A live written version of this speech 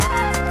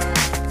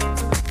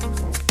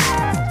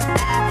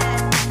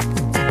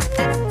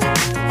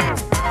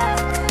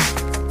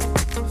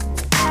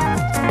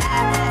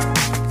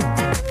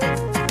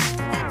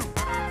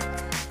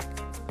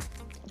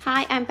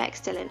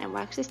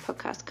Access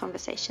podcast,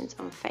 Conversations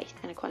on Faith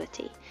and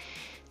Equality.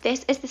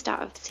 This is the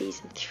start of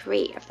season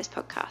 3 of this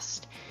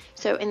podcast.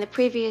 So in the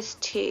previous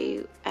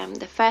 2,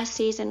 the first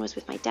season was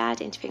with my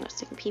dad, interviewing lots of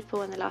different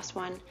people, and the last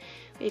one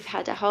we've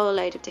had a whole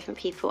load of different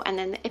people. And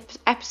then the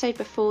episode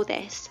before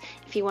this,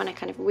 if you want a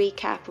kind of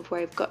recap of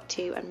where we've got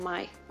to and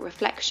my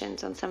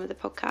reflections on some of the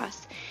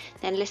podcasts,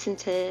 then listen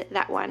to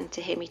that one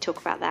to hear me talk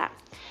about that.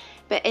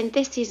 But in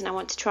this season, I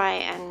want to try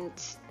and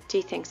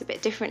do things a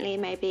bit differently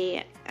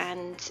maybe,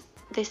 and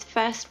this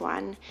first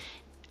one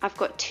I've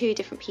got 2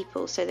 different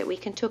people so that we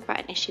can talk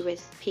about an issue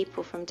with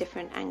people from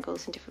different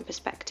angles and different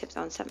perspectives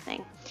on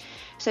something.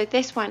 So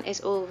this one is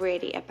all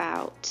really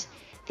about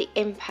the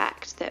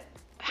impact that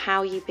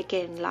how you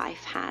begin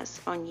life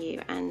has on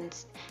you, and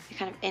the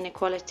kind of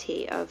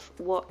inequality of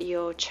what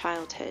your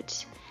childhood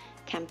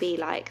can be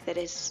like that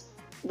is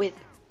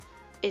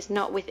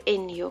not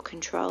within your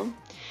control.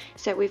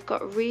 So we've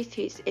got Ruth,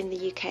 who's in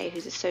the UK,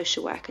 who's a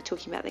social worker,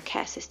 talking about the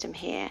care system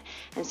here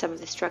and some of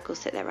the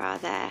struggles that there are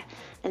there.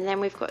 And then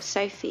we've got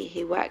Sophie,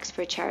 who works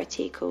for a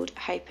charity called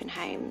Hope and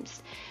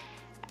Homes.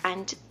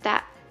 And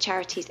that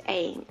charity's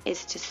aim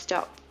is to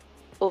stop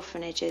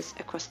orphanages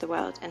across the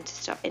world and to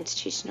stop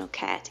institutional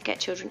care, to get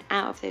children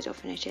out of those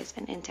orphanages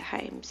and into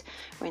homes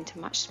or into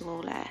much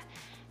smaller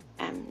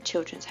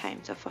children's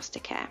homes or foster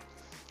care.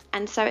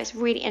 And so it's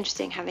really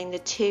interesting having the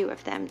 2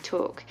 of them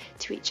talk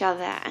to each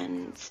other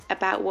and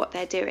about what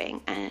they're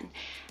doing and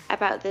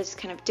about those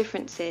kind of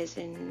differences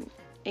in,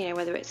 you know,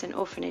 whether it's an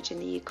orphanage in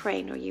the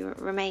Ukraine or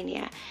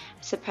Romania,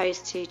 as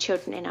opposed to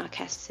children in our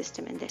care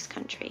system in this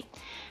country.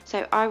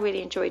 So I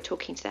really enjoyed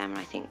talking to them, and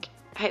I think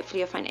hopefully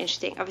you'll find it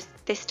interesting. Obviously,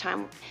 this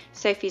time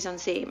Sophie's on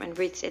Zoom and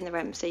Ruth's in the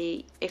room, so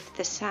if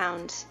the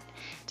sound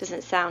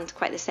doesn't sound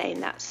quite the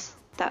same, that's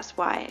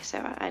why. So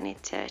I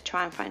need to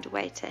try and find a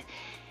way to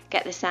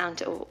get the sound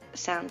to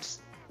sound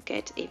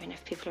good, even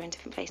if people are in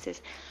different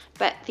places.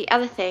 But the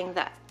other thing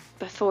that,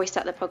 before we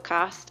start the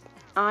podcast,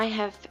 I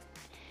have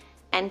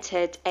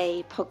entered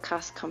a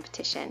podcast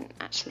competition.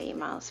 Actually,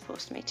 Miles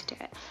forced me to do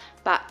it,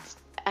 but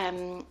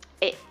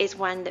it is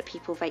one that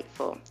people vote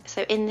for.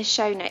 So in the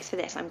show notes for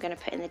this, I'm going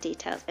to put in the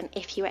details, and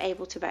if you are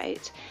able to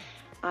vote,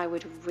 I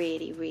would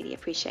really, really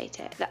appreciate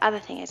it. The other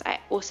thing is I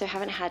also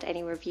haven't had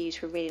any reviews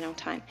for a really long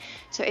time.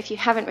 So if you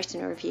haven't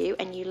written a review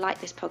and you like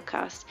this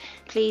podcast,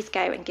 please go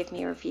and give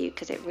me a review,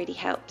 because it really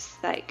helps,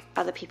 like,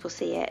 other people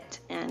see it,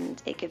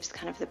 and it gives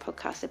kind of the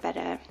podcast a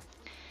better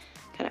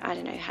kind of, I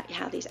don't know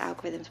how these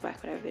algorithms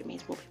work, whatever it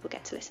means, more people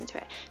get to listen to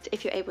it. So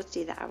if you're able to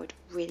do that, I would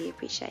really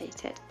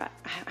appreciate it. But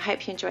I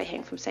hope you enjoy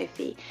hearing from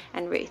Sophie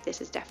and Ruth. This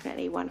is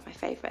definitely one of my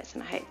favourites,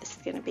 and I hope this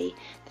is going to be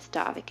the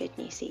start of a good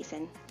new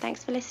season.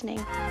 Thanks for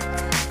listening.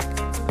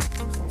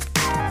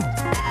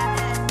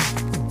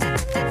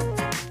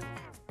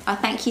 Oh,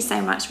 thank you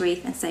so much,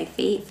 Ruth and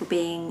Sophie, for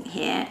being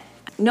here.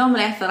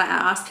 Normally I feel like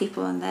I ask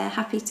people and they're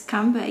happy to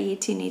come, but you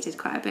 2 needed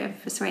quite a bit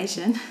of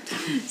persuasion,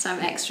 so I'm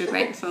extra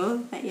grateful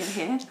that you're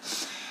here.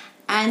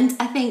 And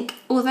I think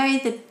although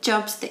the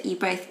jobs that you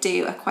both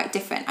do are quite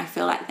different, I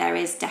feel like there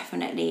is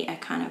definitely a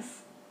kind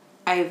of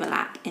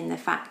overlap in the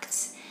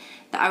fact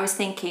that I was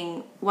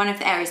thinking one of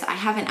the areas that I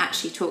haven't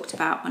actually talked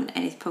about on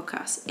any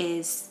podcast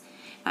is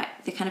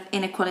like the kind of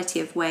inequality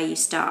of where you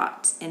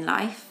start in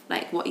life,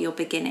 like what your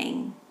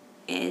beginning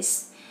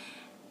is.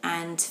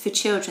 And for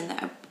children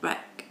that are like,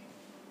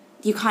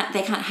 they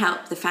can't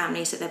help the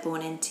families that they're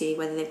born into,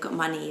 whether they've got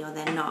money or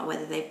they're not,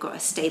 whether they've got a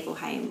stable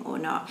home or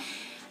not.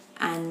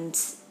 And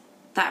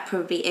that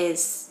probably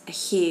is a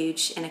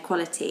huge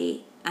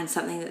inequality, and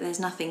something that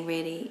there's nothing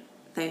really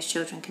those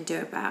children can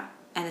do about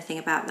anything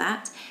about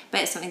that.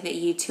 But it's something that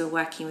you 2 are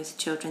working with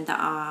children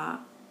that are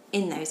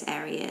in those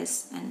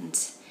areas, and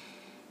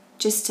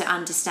just to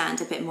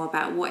understand a bit more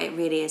about what it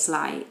really is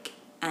like,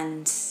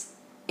 and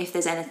if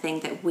there's anything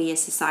that we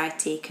as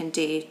society can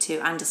do to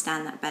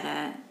understand that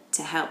better,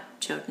 to help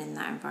children in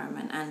that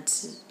environment, and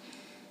to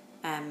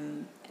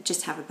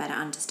just have a better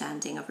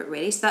understanding of it,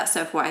 really. So that's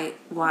sort of why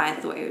I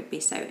thought it would be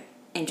so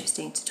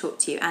interesting to talk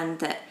to you, and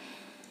that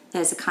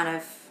there's a kind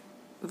of,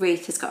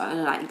 Ruth has got a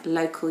like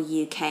local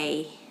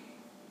UK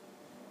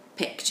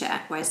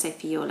picture, whereas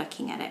Sophie, you're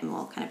looking at it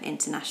more kind of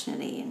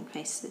internationally in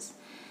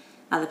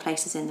other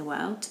places in the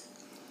world.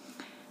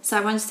 So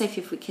I wondered,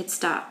 Sophie, if we could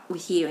start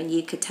with you, and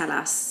you could tell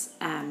us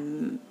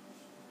kind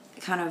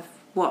of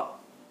what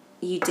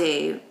you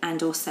do,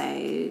 and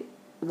also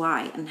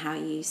why and how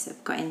you sort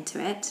of got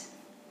into it.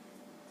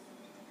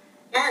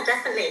 Yeah,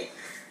 definitely.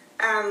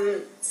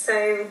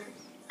 So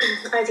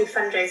I do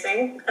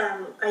fundraising.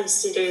 I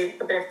used to do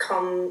a bit of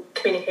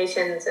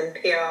communications and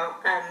PR,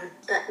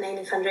 but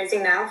mainly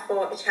fundraising now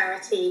for a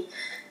charity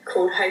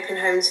called Hope and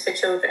Homes for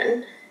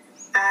Children.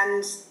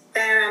 And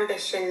their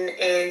ambition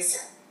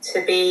is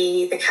to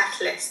be the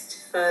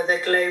catalyst for the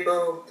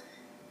global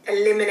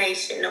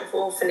elimination of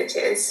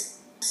orphanages.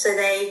 So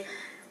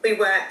we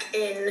work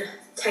in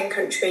 10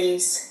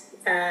 countries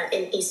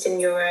in Eastern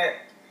Europe,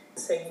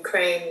 so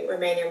Ukraine,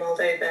 Romania,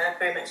 Moldova,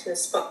 very much in the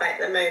spotlight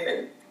at the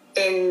moment,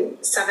 in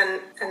Southern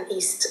and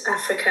East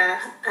Africa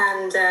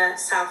and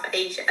South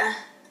Asia.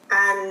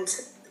 And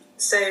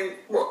so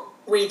what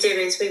we do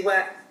is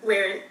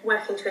we're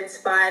working to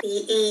inspire the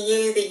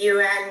EU, the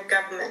UN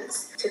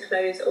governments to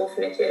close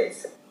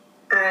orphanages.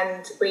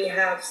 And we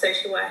have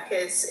social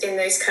workers in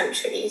those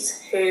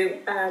countries who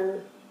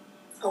are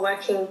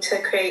working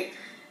to create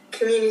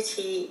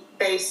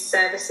community-based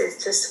services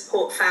to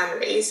support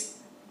families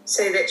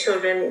so that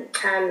children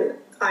can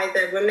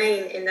either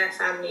remain in their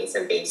families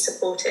and be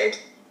supported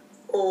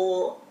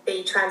or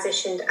be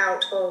transitioned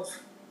out of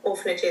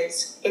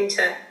orphanages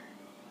into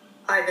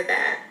either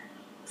their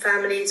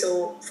families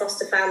or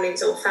foster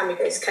families or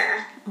family-based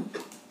care.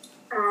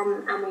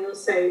 And we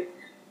also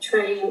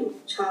train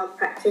child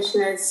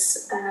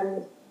practitioners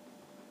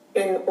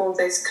in all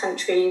those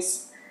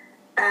countries.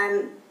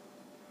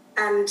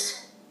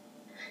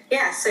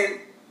 So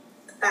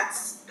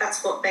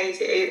that's what they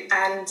do.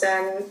 And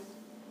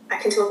I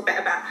can talk a bit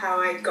about how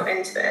I got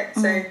into it.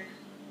 So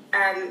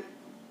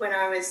when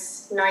I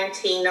was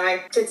 19,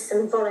 I did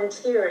some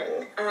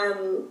volunteering.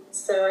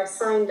 So I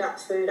signed up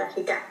through like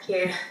a gap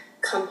year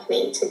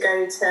company to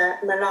go to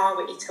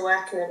Malawi to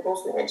work in an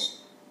orphanage.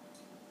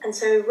 And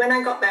so when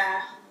I got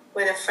there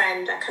with a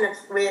friend, I kind of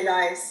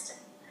realised,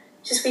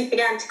 just we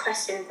began to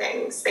question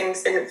things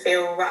didn't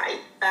feel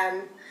right.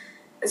 And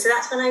so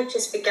that's when I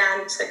just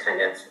began to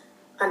kind of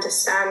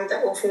understand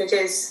that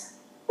orphanages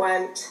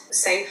weren't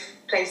safe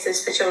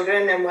places for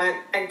children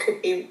and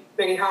could be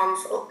really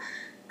harmful.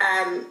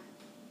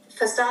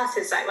 For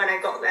starters, like when I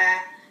got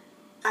there,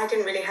 I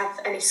didn't really have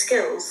any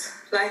skills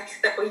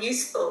that were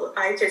useful.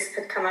 I just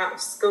had come out of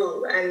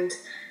school, and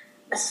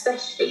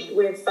especially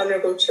with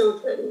vulnerable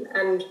children,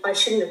 and I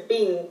shouldn't have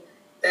been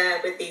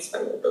there with these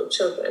vulnerable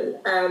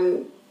children.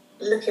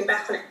 Looking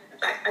back on it,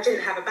 I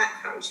didn't have a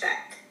background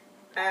check.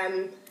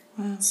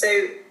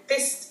 So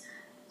this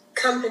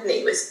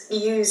company was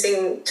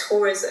using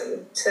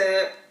orphanages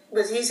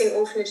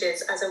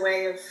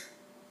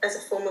as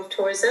a form of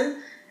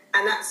tourism,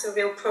 and that's a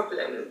real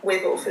problem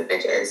with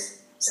orphanages.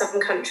 Some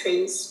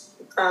countries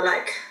are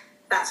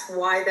that's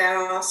why there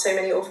are so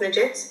many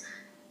orphanages.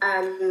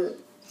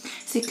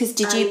 Because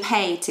did you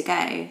pay to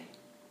go?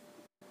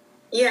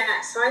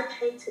 Yeah, so I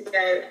paid to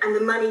go, and the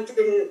money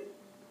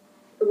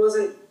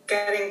wasn't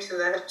getting to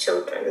the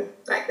children.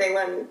 They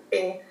weren't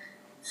being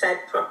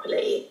fed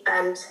properly,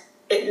 and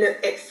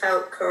it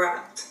felt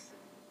corrupt.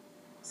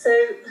 So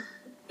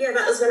yeah,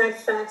 that was when I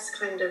first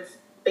kind of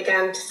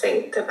began to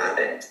think about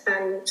it,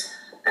 and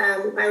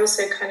I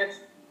also kind of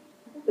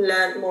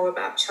learned more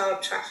about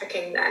child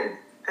trafficking then.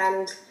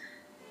 And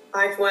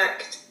I've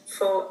worked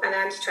for an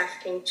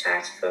anti-trafficking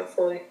charity for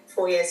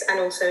 4 years, and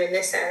also in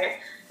this area.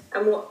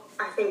 And what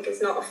I think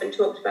is not often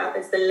talked about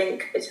is the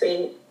link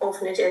between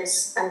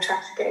orphanages and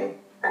trafficking.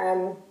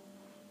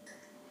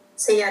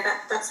 So yeah,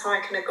 that's how I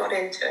kind of got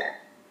into it.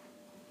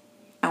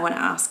 I want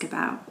to ask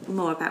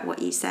more about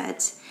what you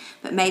said,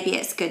 but maybe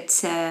it's good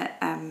to,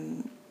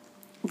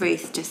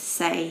 Ruth, just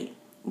say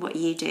what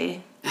you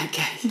do.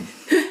 Okay,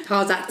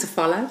 hard act to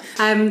follow.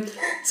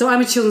 So I'm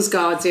a children's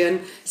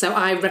guardian. So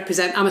I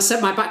represent.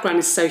 My background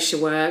is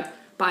social work,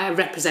 but I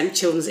represent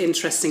children's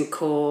interests in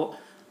court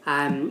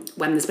when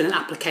there's been an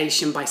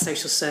application by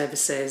social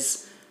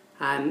services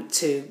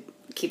to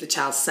keep the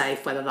child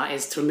safe, whether that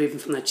is to remove them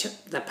from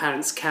their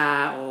parents'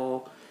 care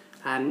or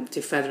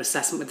do further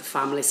assessment with the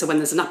family. So when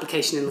there's an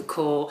application in the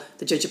court,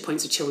 the judge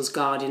appoints a children's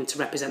guardian to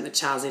represent the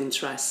child's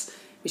interests,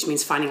 which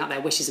means finding out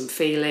their wishes and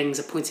feelings,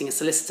 appointing a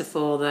solicitor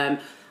for them,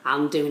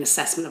 and doing an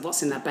assessment of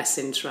what's in their best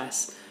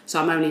interest.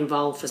 So I'm only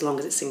involved for as long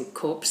as it's in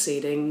court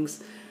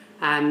proceedings.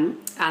 And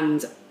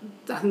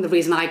I think the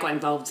reason I got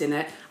involved in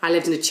it, I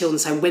lived in a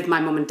children's home with my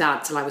mum and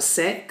dad till I was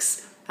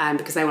 6,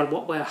 because they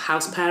were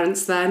house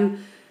parents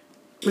then.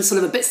 It's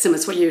sort of a bit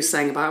similar to what you were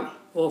saying about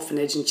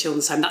orphanage and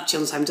children's home. That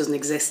children's home doesn't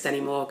exist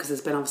anymore because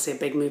there's been obviously a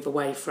big move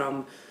away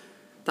from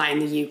that in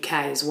the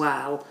UK as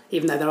well,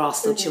 even though there are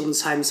still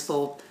children's homes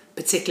for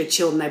particular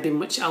children. They've been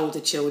much older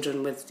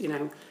children with,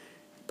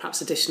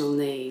 perhaps additional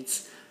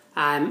needs.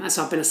 And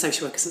so I've been a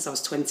social worker since I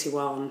was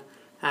 21.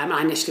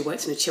 I initially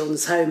worked in a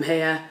children's home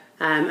here,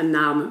 and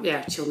now I'm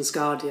a children's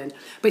guardian.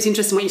 But it's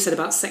interesting what you said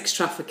about sex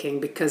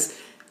trafficking, because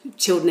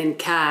children in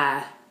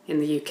care in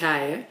the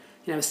UK,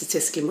 are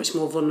statistically much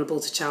more vulnerable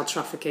to child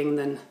trafficking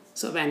than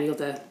sort of any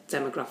other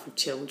demographic of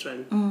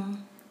children.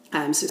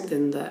 So it's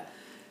something that,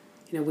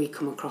 we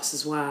come across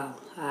as well,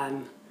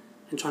 and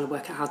trying to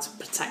work out how to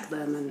protect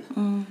them,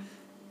 and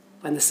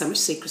when there's so much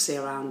secrecy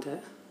around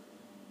it.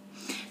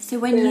 So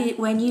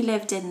when you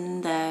lived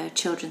in the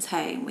children's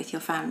home with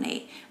your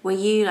family, were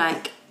you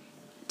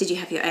did you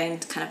have your own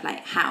kind of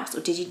house, or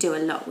did you do a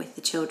lot with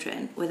the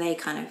children? Were they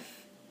kind of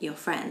your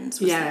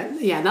friends?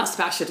 Yeah, that's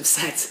what I should have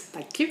said.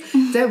 Thank you.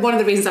 One of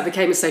the reasons I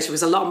became a social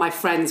was a lot of my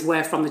friends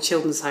were from the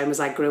children's home as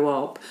I grew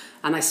up,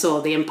 and I saw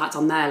the impact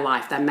on their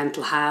life, their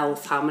mental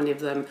health, how many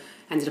of them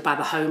ended up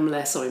either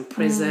homeless or in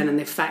prison, and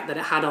the effect that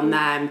it had on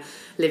them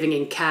living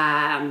in care,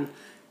 and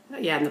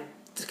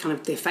the kind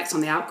of the effects on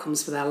the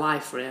outcomes for their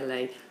life,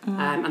 really.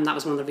 And that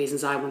was one of the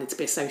reasons I wanted to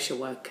be a social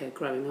worker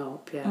growing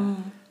up.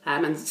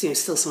 And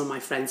still some of my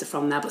friends are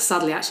from there, but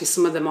sadly actually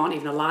some of them aren't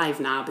even alive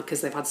now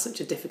because they've had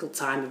such a difficult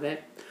time of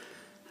it.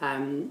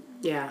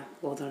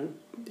 or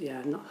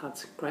they're not had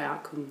great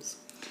outcomes.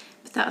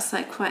 But that's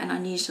like quite an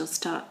unusual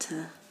start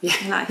to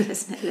life,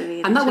 isn't it,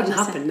 Louis? And that wouldn't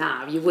happen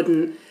now. You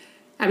wouldn't.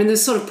 I mean,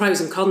 there's sort of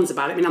pros and cons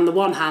about it. I mean, on the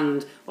one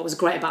hand, what was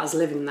great about us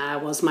living there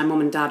was my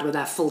mum and dad were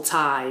there full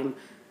time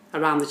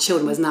around the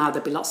children, whereas now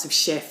there'd be lots of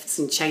shifts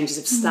and changes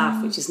of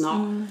staff, which is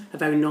not a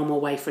very normal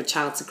way for a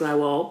child to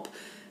grow up.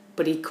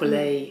 But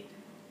equally,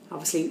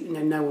 obviously,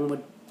 no one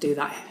would do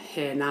that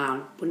here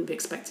now. Wouldn't be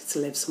expected to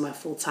live somewhere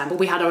full time. But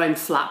we had our own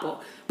flat.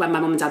 But when my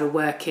mum and dad were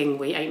working,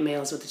 we ate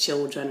meals with the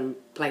children and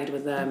played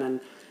with them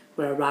and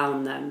were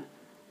around them,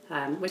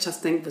 which I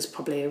think was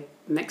probably a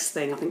mixed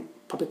thing. I think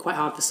probably quite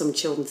hard for some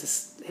children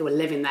who were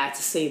living there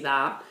to see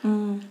that.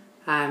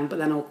 But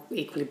then all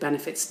equally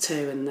benefits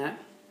too, in that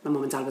my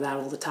mum and dad were there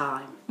all the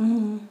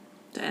time.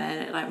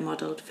 It like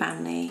modelled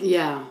family.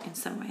 Yeah. In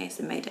some ways,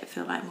 it made it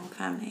feel like more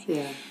family.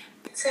 Yeah.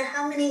 So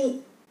how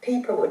many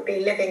people would be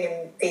living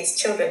in these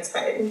children's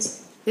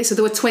homes? Yeah, so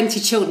there were 20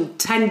 children,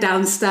 10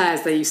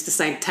 downstairs, they used to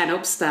say, 10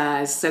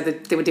 upstairs. So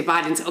they were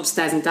divided into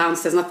upstairs and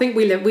downstairs. And I think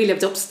we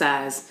lived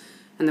upstairs,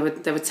 and there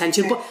were 10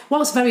 children. But what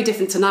was very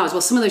different to now is,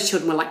 well, some of those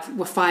children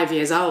were 5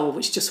 years old,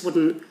 which just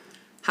wouldn't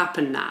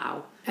happen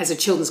now. As a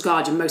children's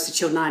guardian, most of the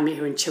children I meet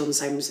who are in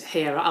children's homes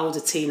here are older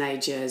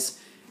teenagers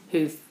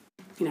who've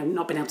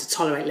not been able to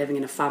tolerate living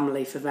in a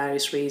family for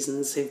various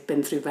reasons, who've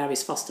been through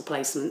various foster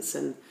placements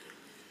and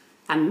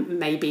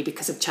maybe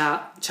because of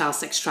child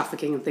sex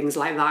trafficking and things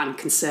like that, and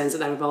concerns that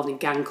they're involved in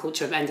gang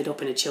culture, have ended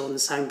up in a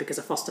children's home because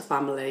a foster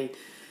family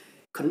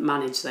couldn't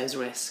manage those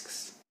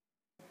risks.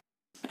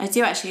 I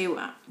do actually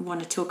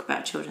want to talk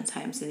about children's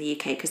homes in the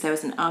UK, because there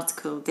was an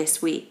article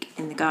this week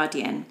in The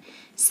Guardian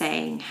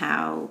saying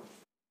how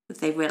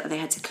they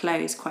had to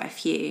close quite a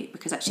few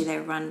because actually they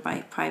were run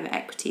by private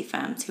equity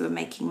firms who were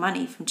making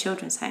money from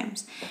children's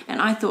homes. And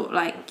I thought,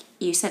 like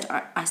you said,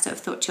 I sort of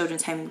thought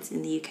children's homes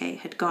in the UK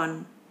had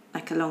gone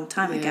like a long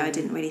time ago. I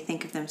didn't really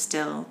think of them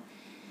still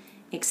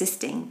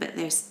existing, but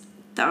the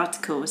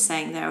article was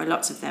saying there are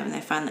lots of them, and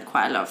they found that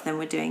quite a lot of them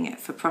were doing it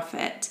for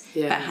profit,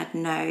 but had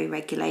no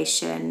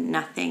regulation,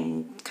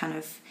 nothing kind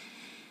of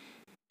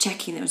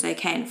checking that was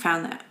okay, and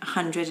found that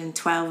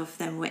 112 of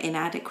them were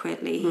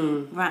inadequately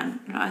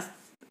run.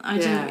 I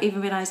didn't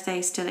even realise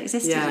they still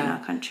existed in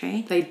our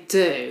country. They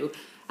do.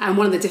 And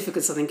one of the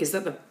difficulties, I think, is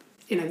that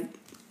you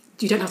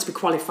don't have to be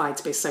qualified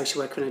to be a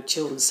social worker in a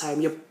children's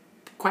home. You're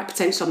quite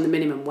potentially on the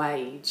minimum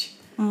wage.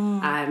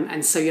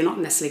 And so you're not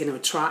necessarily going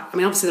to attract... I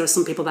mean, obviously there are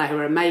some people there who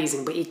are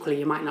amazing, but equally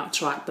you might not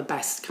attract the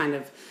best kind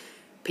of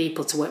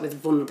people to work with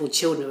vulnerable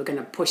children who are going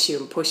to push you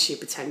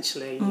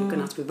potentially. You're going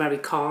to have to be very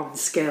calm and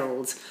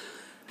skilled.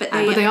 But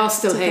they are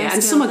still here,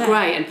 and some are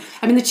great. And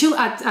I mean,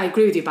 I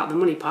agree with you about the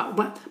money part.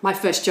 My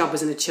first job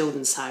was in a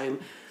children's home,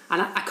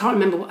 and I can't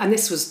remember, and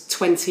this was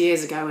 20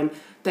 years ago, and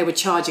they were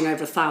charging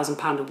over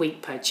 £1,000 a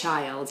week per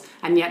child,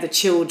 and yet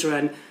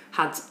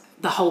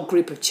the whole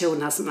group of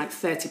children had something like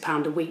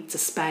 £30 a week to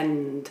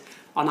spend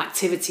on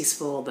activities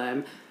for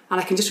them. And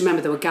I can just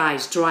remember there were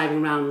guys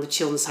driving around the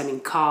children's home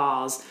in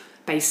cars,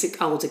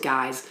 basic older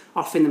guys,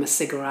 offering them a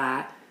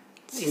cigarette.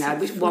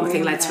 One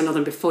thing led to another,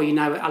 and before you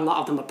know it, a lot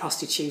of them were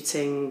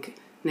prostituting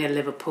near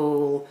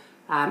Liverpool,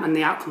 and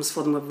the outcomes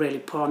for them were really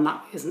poor, and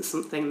that isn't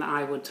something that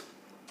I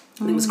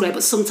think was great.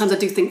 But sometimes I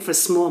do think for a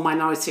small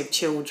minority of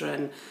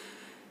children,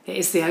 it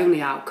is the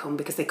only outcome,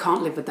 because they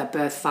can't live with their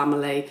birth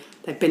family.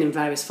 They've been in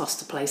various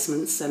foster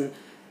placements, and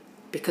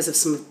because of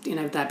some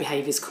of their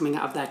behaviours coming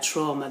out of their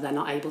trauma, they're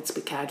not able to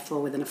be cared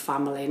for within a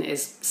family, and it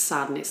is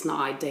sad and it's not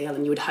ideal.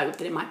 And you would hope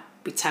that it might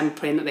be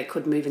temporary and that they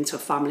could move into a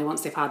family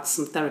once they've had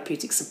some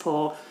therapeutic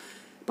support.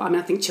 But I mean,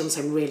 I think children's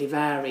home really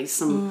varies.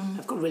 Some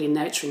have got really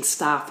nurturing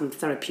staff and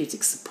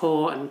therapeutic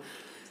support and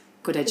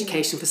good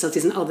education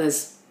facilities, and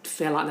others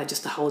feel like they're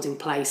just a holding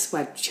place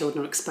where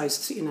children are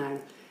exposed to,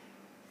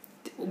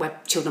 where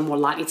children are more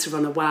likely to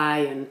run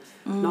away and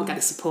not get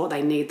the support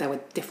they need. There were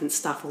different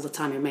staff all the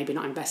time who maybe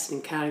not invested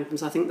in caring for them.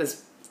 So I think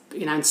there's,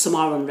 and some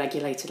are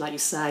unregulated, like you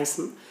say.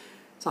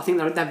 So I think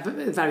they're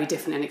very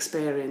different in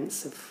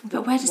experience.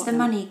 But where does the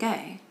money go?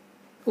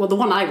 Well, the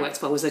one I worked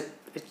for was a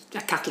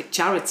Catholic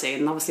charity,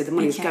 and obviously the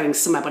money's going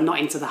somewhere but not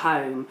into the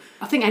home.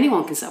 I think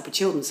anyone can set up a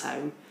children's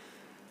home,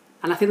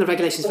 and I think the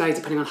regulations vary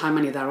depending on how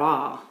many there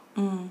are.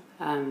 I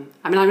mean,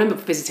 I remember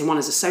visiting one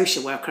as a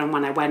social worker, and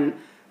when I went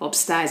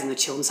upstairs in the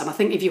children's home, I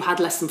think if you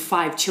had less than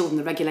 5 children,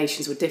 the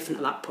regulations were different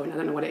at that point. I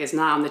don't know what it is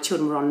now, and the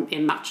children were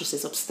in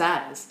mattresses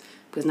upstairs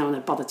because no one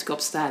had bothered to go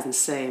upstairs and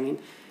see. I mean,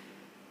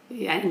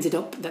 it ended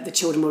up that the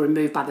children were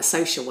removed by the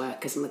social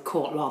workers in the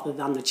court rather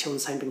than the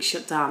children's home being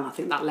shut down. I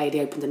think that lady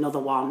opened another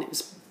one. It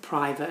was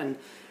private, and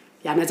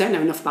I don't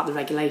know enough about the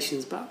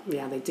regulations, but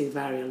they do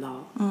vary a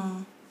lot.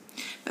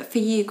 But for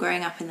you,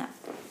 growing up in that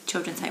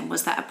children's home,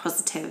 was that a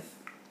positive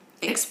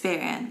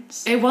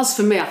experience? It was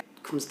for me. It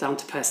comes down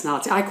to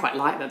personality. I quite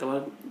liked that there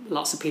were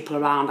lots of people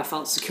around. I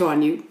felt secure. I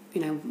knew,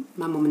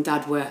 my mum and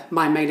dad were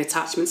my main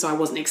attachment, so I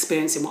wasn't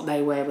experiencing what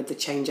they were with the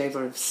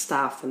changeover of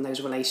staff and those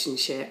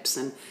relationships.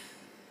 And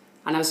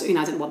I was, I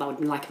didn't know what that would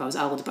be like if I was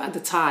older, but at the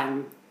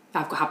time,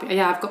 I've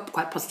got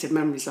quite positive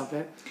memories of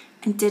it.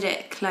 And did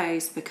it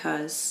close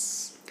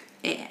because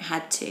it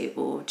had to,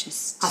 or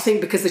just... I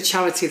think because the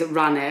charity that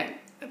ran it,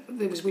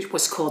 which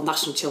was called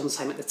National Children's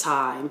Home at the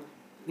time,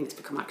 I think it's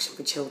become Action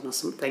for Children or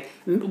something,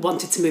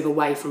 wanted to move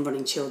away from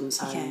running children's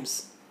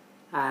homes.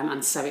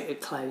 And so it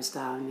closed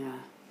down, yeah.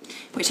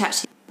 Which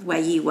actually, where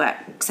you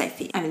work,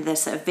 Sophie, I mean, the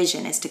sort of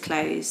vision is to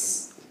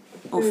close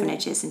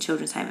orphanages and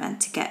children's homes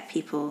and to get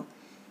people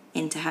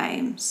into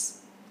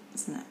homes,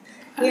 isn't it?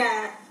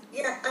 Yeah,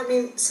 I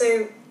mean,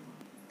 so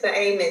the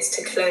aim is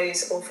to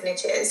close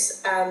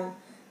orphanages,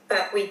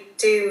 but we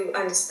do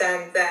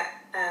understand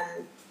that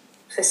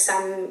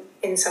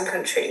in some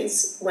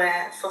countries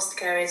where foster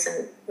care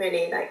isn't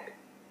really like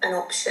an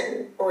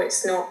option, or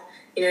it's not,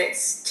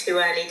 it's too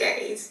early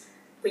days,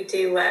 we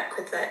do work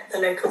with the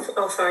local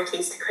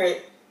authorities to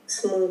create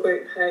small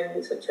group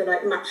homes, which are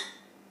like much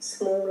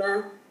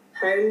smaller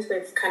homes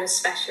with kind of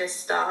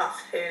specialist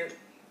staff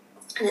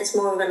and it's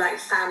more of a like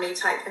family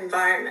type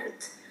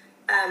environment.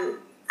 And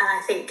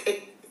I think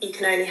you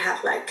can only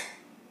have like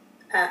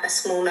a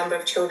small number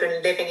of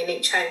children living in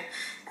each home.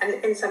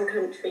 And in some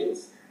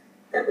countries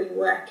that we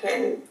work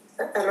in,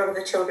 a lot of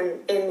the children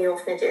in the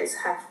orphanages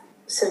have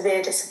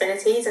severe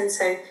disabilities, and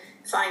so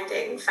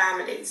finding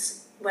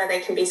families where they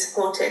can be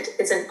supported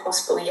isn't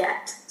possible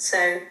yet.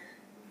 So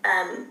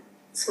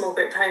small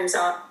group homes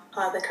are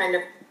the kind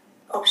of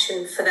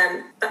option for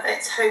them, but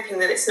it's hoping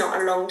that it's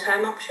not a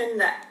long-term option,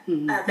 that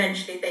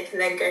eventually they can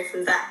then go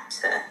from that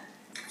to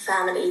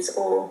families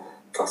or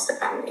foster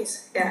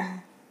families.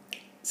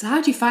 So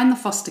how do you find the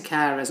foster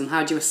carers, and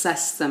how do you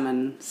assess them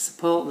and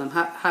support them?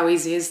 How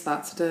easy is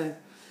that to do?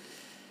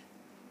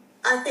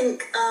 I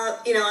think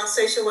our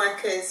social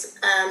workers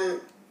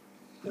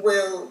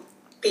will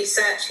be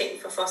searching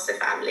for foster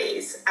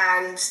families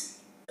and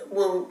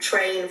will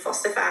train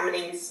foster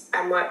families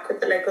and work with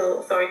the local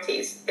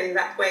authorities in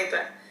that way,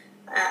 but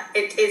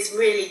it is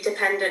really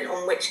dependent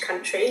on which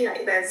country.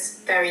 Like,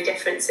 there's very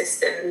different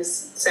systems,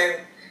 so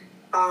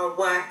our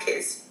work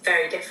is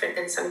very different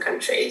in some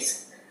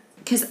countries.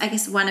 Because I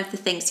guess one of the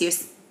things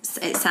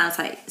it sounds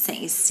like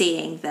something is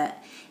seeing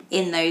that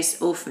in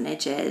those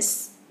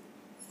orphanages,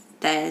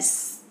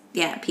 there's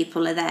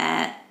people are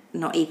there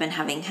not even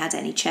having had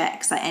any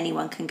checks. Like,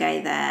 anyone can go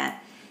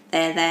there.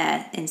 They're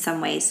there in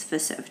some ways for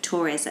sort of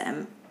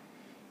tourism.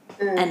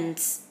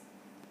 And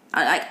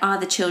like, are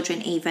the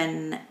children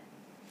even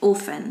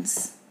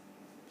orphans?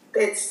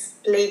 It's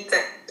believed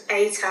that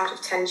 8 out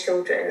of 10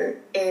 children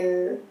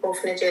in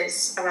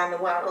orphanages around the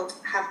world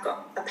have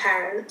got a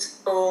parent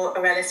or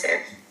a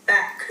relative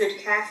that could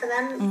care for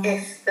them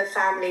if the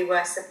family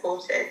were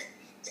supported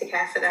to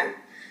care for them.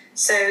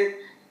 So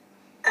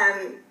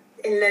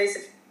in loads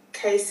of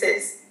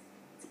cases,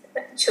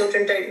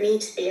 children don't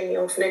need to be in the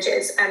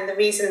orphanages, and the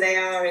reason they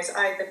are is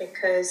either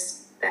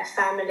because their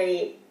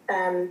family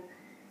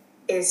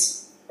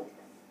is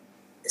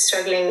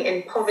struggling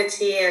in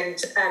poverty and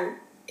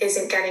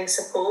isn't getting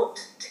support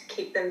to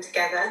keep them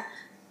together,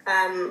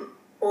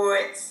 or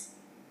it's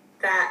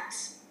that,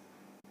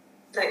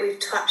 like we've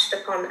touched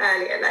upon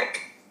earlier, like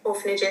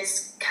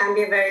orphanages can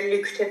be a very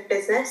lucrative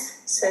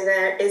business, so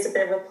there is a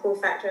bit of a pull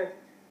factor of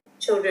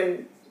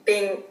children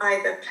being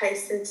either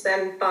placed into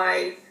them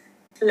by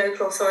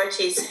local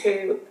authorities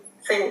who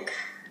know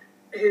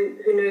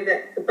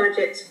that the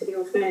budgets for the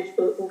orphanage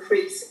will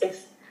increase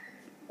if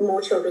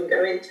more children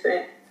go into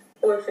it,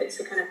 or if it's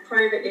a kind of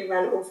privately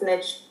run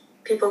orphanage,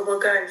 people will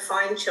go and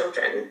find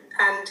children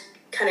and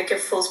kind of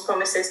give false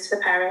promises to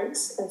the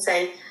parents and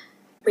say,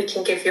 we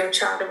can give your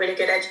child a really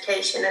good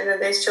education, and then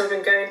those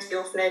children go into the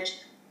orphanage,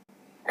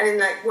 and in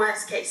like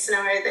worst case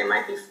scenario they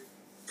might be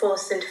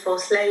forced into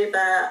forced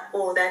labour,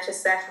 or they're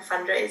just there for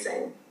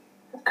fundraising.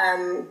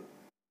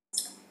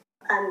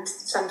 And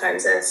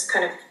sometimes there's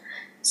kind of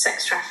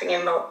sex trafficking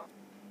involved.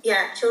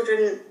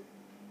 Children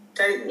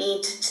don't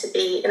need to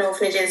be in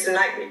orphanages, and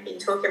like we've been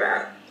talking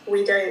about,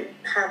 we don't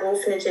have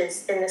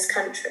orphanages in this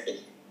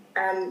country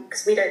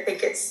because we don't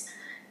think it's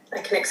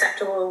like an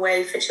acceptable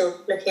way for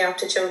looking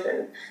after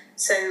children.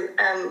 So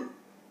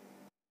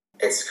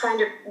it's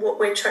kind of what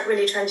we're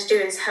really trying to do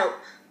is help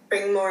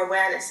bring more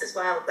awareness as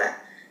well,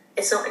 that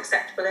it's not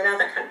acceptable in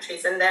other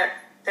countries, and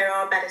there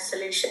are better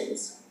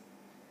solutions.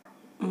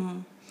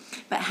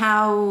 But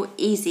how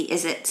easy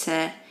is it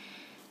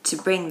to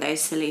bring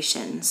those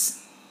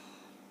solutions?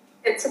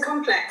 It's a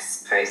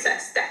complex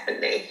process,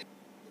 definitely.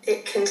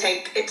 It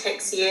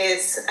takes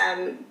years.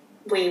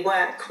 We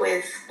work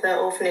with the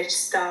orphanage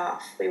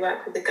staff, we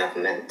work with the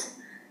government.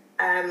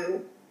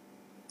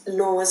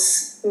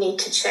 Laws need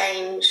to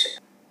change.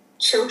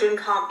 Children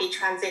can't be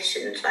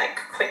transitioned like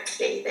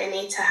quickly. They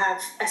need to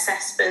have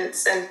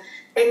assessments, and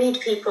they need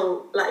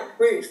people like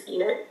Ruth,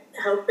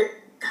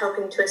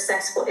 helping to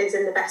assess what is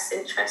in the best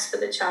interest for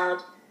the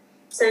child.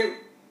 So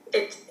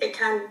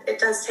it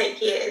does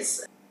take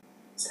years.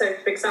 So,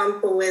 for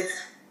example,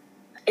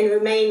 in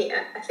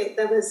Romania, I think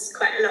there was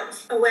quite a lot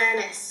of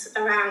awareness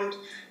around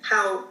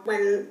how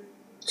when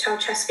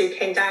Ceausescu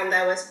came down,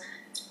 there was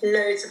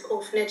loads of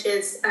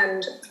orphanages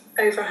and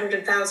over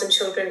 100,000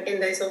 children in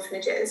those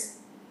orphanages.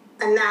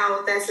 And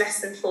now there's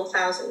less than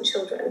 4,000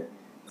 children.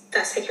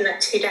 That's taken like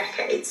 2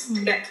 decades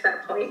to get to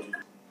that point.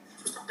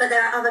 But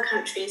there are other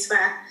countries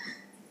where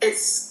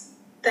it's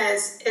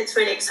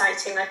really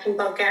exciting. Like in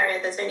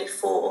Bulgaria, there's only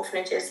 4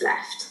 orphanages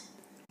left.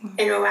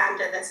 In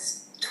Rwanda,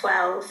 there's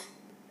 12.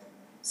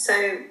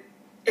 So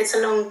it's a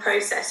long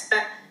process.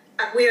 But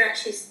we're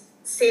actually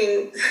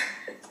seeing,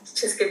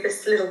 just give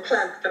this little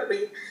plug, but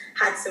we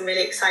had some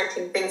really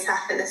exciting things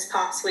happen this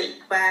past week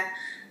where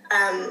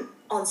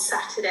on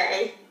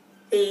Saturday,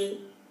 the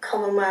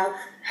Commonwealth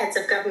Heads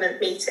of Government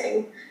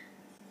meeting,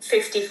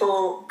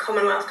 54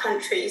 Commonwealth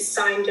countries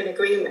signed an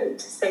agreement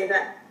to say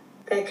that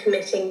they're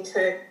committing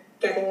to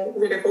getting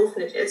rid of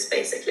orphanages,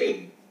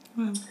 basically,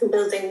 and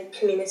building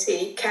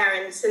community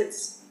care. And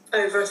since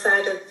over a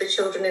third of the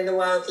children in the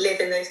world live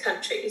in those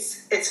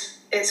countries,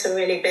 it's a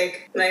really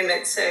big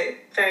moment. So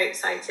very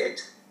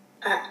excited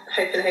at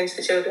Hope and Homes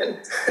for Children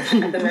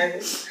at the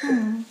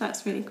moment.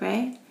 That's really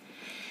great.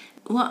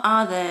 What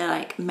are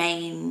the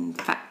main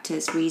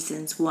factors,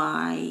 reasons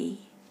why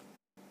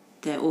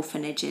the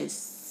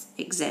orphanages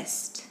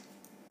exist?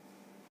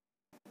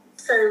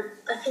 So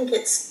I think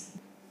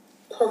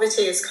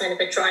poverty is kind of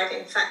a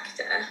driving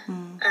factor,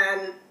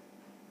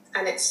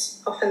 and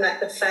it's often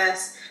the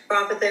first,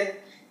 rather than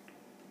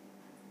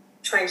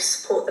trying to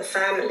support the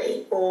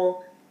family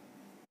or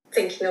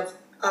thinking of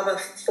other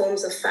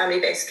forms of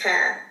family-based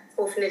care,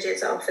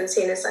 orphanages are often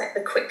seen as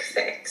the quick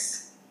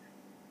fix.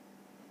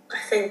 I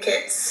think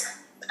it's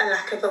a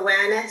lack of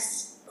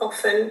awareness.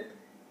 Often,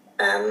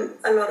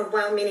 a lot of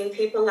well-meaning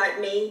people like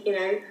me,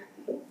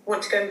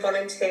 want to go and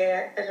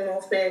volunteer at an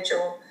orphanage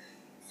or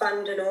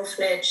fund an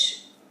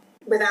orphanage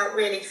without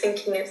really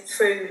thinking it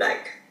through,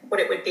 what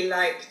it would be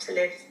like to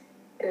live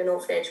in an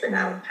orphanage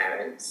without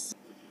parents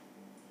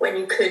when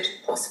you could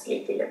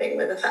possibly be living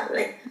with a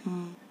family.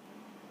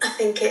 I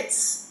think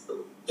it's,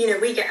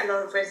 we get a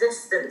lot of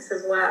resistance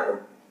as well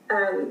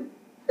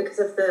because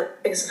of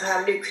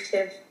how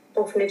lucrative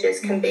orphanages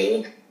can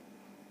be.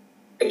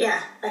 But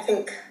yeah, I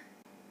think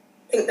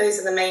those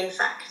are the main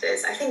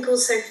factors. I think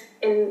also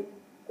in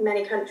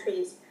many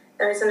countries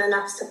there isn't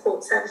enough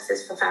support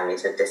services for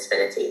families with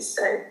disabilities,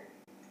 so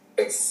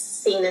it's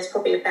seen as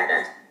probably a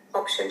better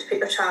option to put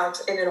your child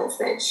in an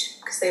orphanage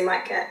because they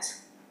might get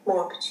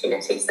more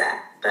opportunities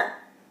there, but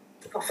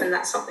often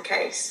that's not the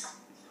case.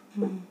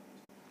 Yeah,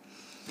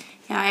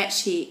 I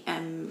actually,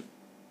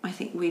 I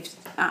think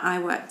I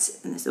worked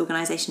in this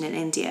organisation in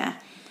India,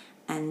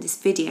 and this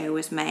video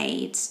was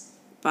made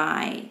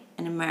by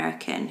an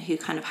American who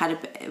kind of had a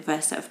bit of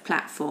a sort of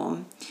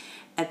platform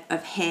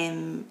of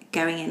him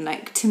going in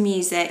to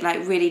music,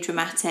 really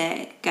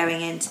dramatic,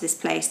 going into this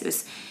place that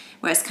was,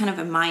 where it's kind of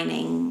a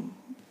mining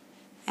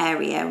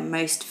area.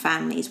 Most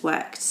families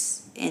worked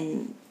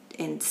in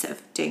sort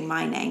of doing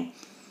mining,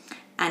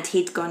 and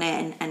he'd gone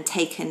in and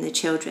taken the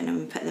children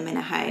and put them in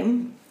a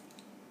home.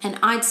 And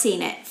I'd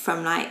seen it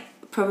from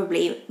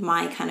probably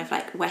my kind of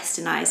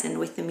Western eyes and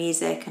with the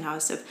music, and I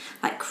was sort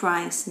of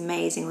crying, it's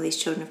amazing, all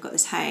these children have got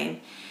this home.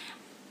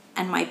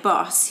 And my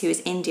boss, who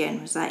is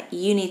Indian, was like,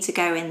 you need to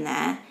go in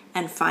there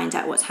and find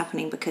out what's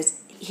happening,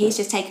 because he's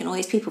just taken all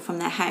these people from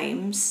their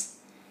homes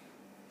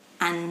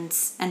and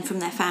from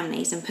their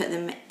families and put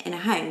them in a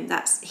home.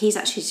 He's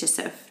actually just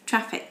sort of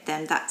trafficked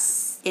them.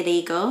 That's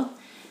illegal.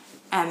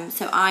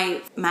 So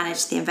I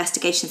managed the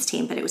investigations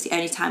team, but it was the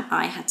only time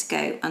I had to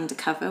go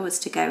undercover, was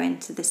to go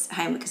into this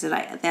home, because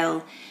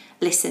they'll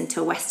listen to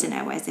a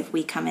Westerner, whereas if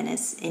we come in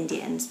as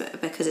Indians, but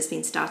because it's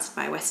been started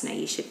by a Westerner,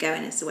 you should go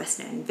in as a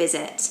Westerner and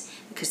visit,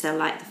 because they'll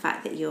like the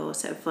fact that you're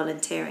sort of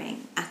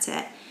volunteering at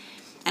it.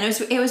 And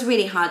it was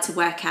really hard to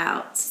work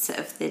out sort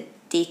of the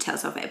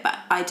details of it, but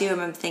I do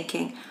remember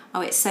thinking,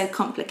 oh, it's so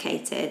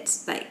complicated.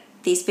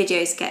 These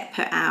videos get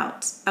put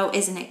out. Oh,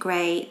 isn't it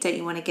great? Don't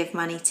you want to give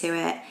money to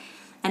it?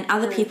 And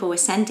other people were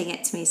sending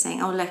it to me saying,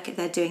 oh, look,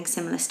 they're doing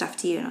similar stuff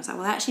to you. And I was like,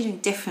 well, they're actually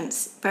doing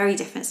very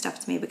different stuff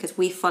to me, because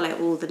we follow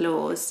all the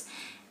laws.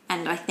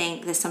 And I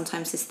think there's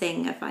sometimes this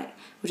thing of we'll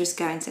just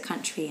go into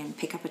country and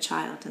pick up a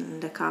child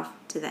and look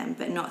after them,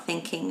 but not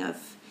thinking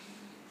of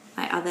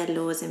other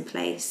laws in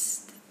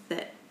place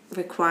that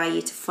require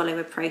you to follow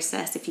a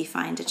process. If you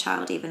find a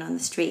child even on the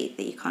street,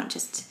 that you can't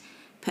just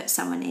put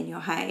someone in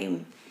your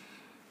home.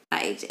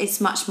 It's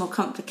much more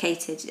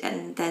complicated,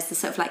 and there's the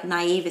sort of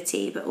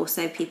naivety, but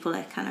also people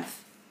are kind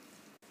of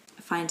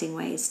finding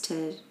ways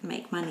to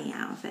make money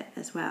out of it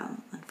as well,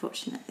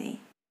 unfortunately,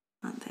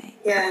 aren't they?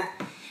 Yeah.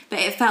 But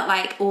it felt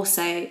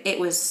also it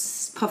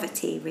was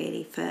poverty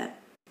really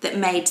that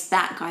made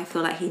that guy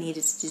feel like he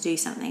needed to do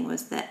something,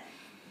 was that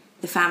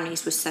the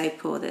families were so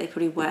poor that they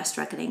probably were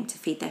struggling to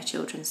feed their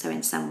children, so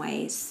in some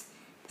ways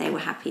they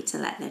were happy to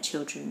let their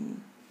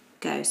children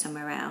go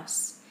somewhere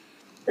else.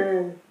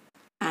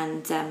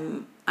 And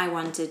I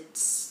wondered,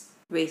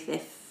 Ruth,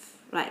 if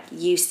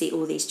you see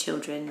all these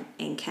children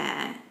in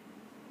care,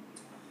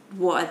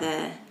 what are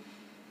the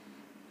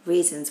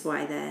reasons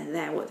why they're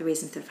there? What are the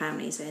reasons the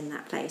families are in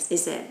that place?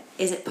 Is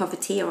it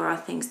poverty, or are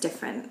things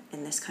different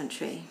in this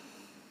country?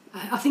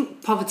 I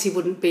think poverty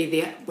wouldn't be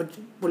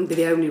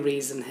the only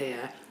reason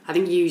here. I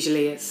think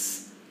usually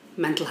it's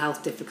mental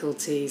health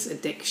difficulties,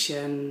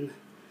 addiction,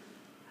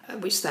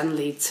 which then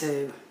lead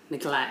to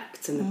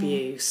neglect and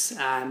abuse.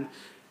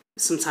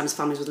 sometimes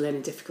families with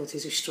learning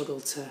difficulties who struggle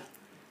to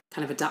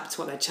kind of adapt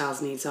to what their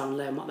child's needs are and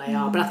learn what they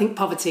are. But I think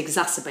poverty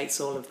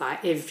exacerbates all of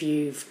that. If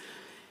you've,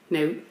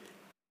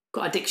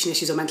 got addiction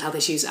issues or mental health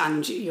issues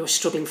and you're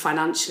struggling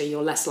financially,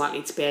 you're less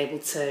likely to be able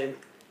to,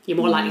 you're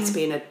more likely to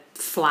be in a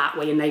flat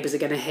where your neighbours are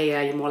going to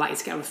hear, you're more likely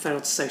to get a referral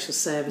to social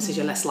services,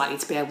 you're less likely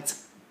to be able to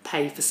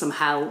pay for some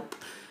help.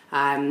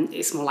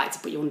 It's more likely to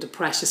put you under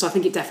pressure. So I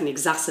think it definitely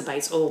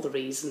exacerbates all the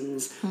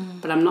reasons,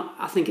 but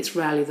I think it's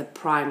rarely the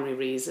primary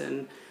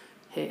reason.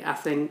 I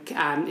think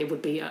it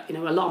would be, a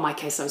lot of my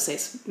cases, I would say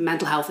it's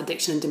mental health,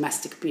 addiction and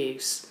domestic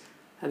abuse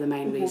are the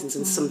main reasons,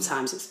 and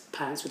sometimes it's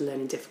parents with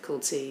learning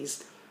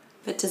difficulties.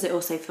 But does it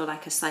also feel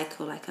like a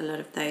cycle, like a lot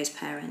of those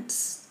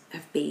parents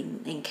have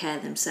been in care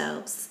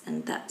themselves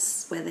and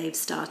that's where they've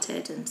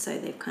started, and so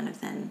they've kind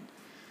of then...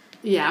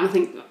 Yeah, and I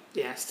think,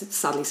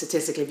 sadly,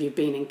 statistically, if you've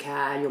been in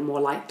care, you're more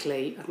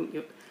likely, I think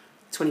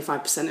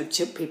 25%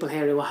 of people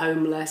here who are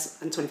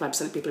homeless and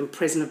 25% of people in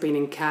prison have been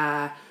in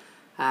care.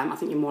 I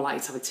think you're more likely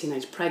to have a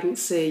teenage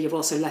pregnancy. You're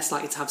also less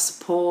likely to have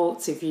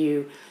support. If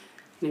you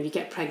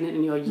get pregnant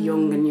and you're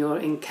young and you're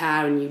in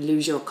care and you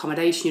lose your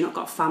accommodation, you've not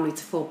got a family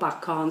to fall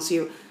back on, so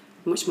you're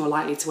much more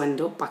likely to end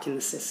up back in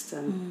the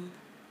system.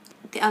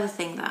 The other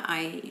thing that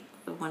I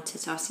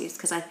wanted to ask you is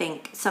because I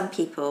think some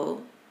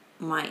people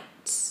might,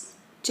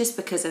 just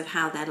because of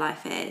how their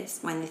life is,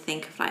 when they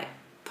think of like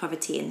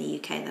poverty in the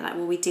UK, they're like,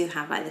 well, we do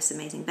have like this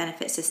amazing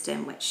benefit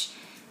system, which,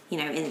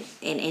 in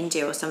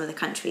India or some of the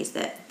countries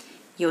that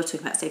you're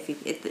talking about, Sophie,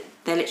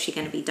 they're literally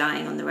going to be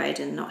dying on the road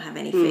and not have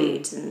any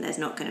food, and there's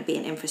not going to be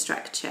an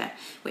infrastructure,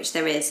 which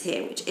there is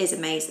here, which is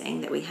amazing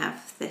that we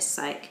have this,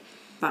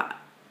 but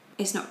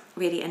it's not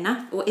really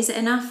enough. Or is it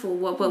enough? Or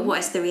what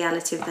is the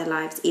reality of their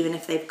lives, even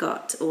if they've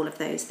got all of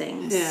those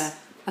things? Yeah,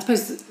 I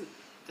suppose,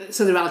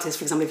 so the reality is,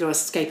 for example, if you're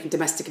escaping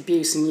domestic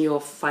abuse and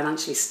you're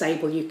financially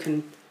stable, you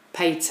can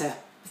pay to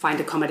find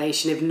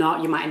accommodation. If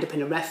not, you might end up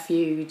in a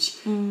refuge,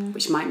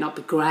 which might not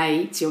be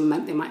great. It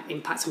might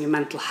impact on your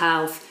mental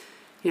health.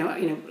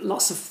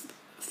 Lots of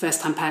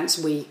first-time parents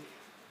we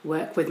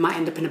work with might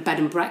end up in a bed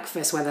and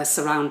breakfast where they're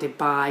surrounded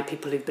by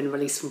people who've been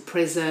released from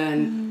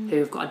prison,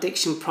 who've got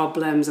addiction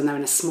problems, and they're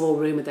in a small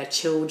room with their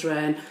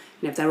children.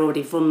 If they're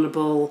already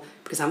vulnerable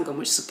because they haven't got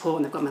much support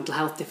and they've got mental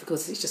health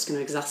difficulties, it's just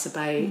going to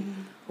exacerbate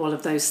all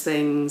of those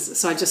things.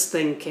 So I just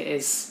think it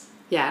is,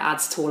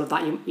 adds to all of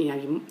that.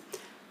 You're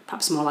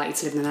perhaps more likely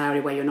to live in an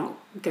area where you're not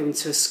going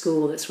to a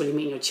school that's really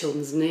meeting your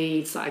children's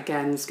needs. That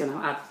again is going to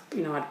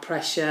add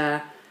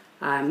pressure.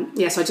 So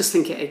I just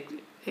think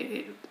it's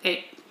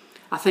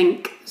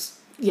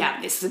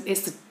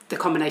the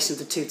combination of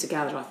the two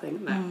together, I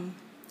think, that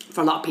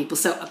for a lot of people.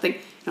 So I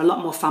think a lot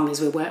more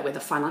families we work with are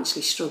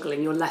financially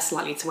struggling. You're less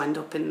likely to end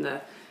up in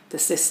the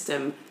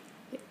system,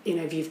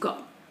 if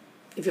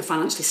you're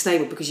financially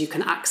stable, because you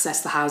can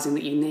access the housing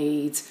that you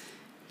need,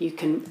 you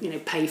can,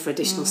 pay for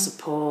additional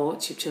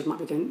support. Your children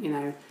might be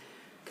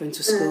going to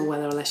a school where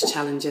there are less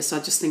challenges. So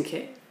I just think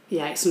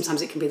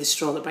sometimes it can be the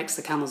straw that breaks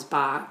the camel's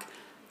back.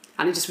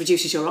 And it just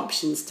reduces your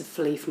options to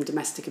flee from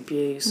domestic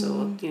abuse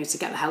or, to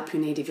get the help you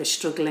need if you're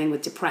struggling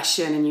with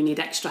depression and you need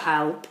extra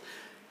help.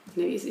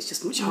 It's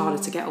just much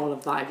harder to get all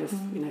of that if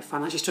you're,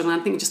 financially struggling.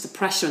 I think just the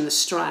pressure and the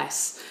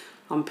stress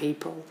on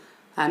people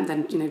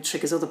then,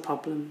 triggers other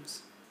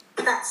problems.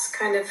 That's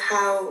kind of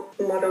how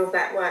model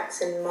vet works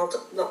in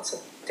lots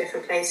of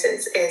different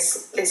places,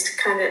 is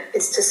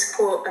to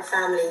support a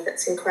family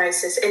that's in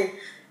crisis in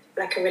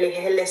like a really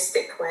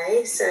holistic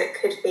way. So it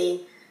could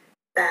be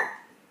that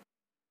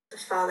the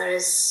father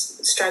is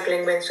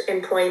struggling with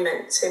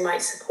employment, so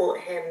might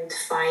support him to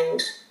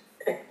find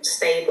a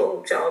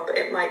stable job.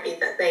 It might be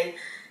that they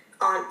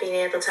aren't being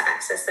able to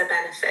access their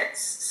benefits,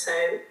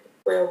 so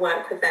we'll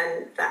work with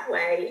them that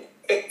way.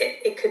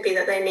 It could be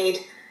that they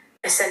need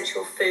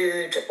essential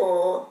food,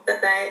 or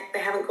that they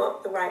haven't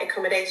got the right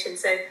accommodation.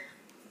 So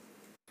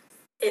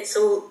it's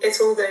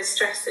all those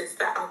stresses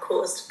that are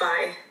caused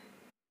by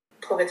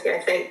poverty. I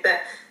think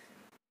that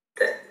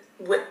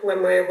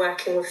when we're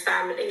working with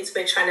families,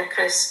 we're trying to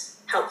kind of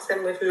help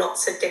them with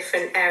lots of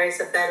different areas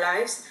of their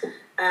lives,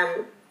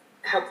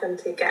 help them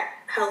to get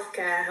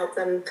healthcare, help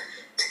them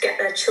to get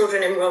their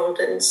children enrolled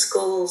in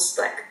schools,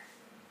 like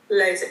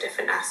loads of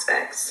different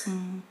aspects.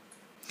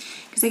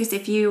 Because I guess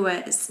if you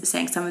were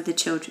saying so many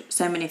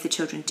of the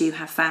children do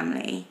have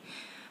family,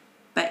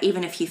 but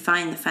even if you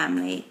find the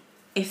family,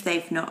 if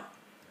they've not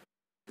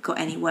got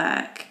any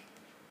work,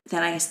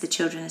 then I guess the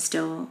children are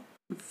still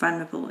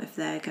vulnerable if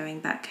they're going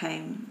back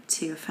home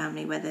to a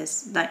family where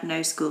there's like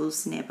no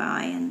schools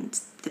nearby and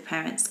the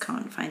parents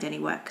can't find any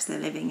work because they're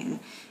living in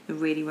a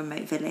really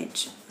remote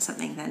village or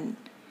something. Then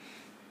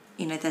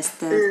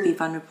they'll be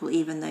vulnerable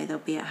even though they'll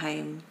be at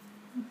home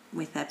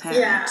with their parents.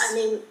 Yeah, I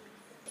mean,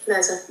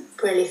 there's a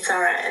really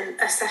thorough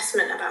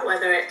assessment about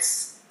whether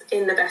it's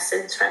in the best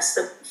interest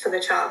for the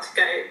child to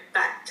go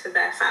back to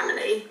their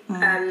family,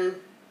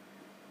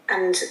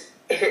 and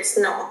if it's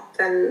not,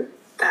 then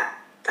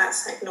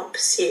that's like not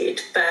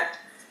pursued. But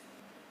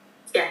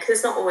yeah, because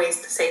it's not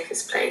always the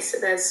safest place.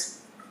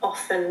 There's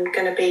often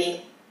going to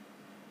be,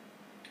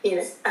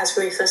 as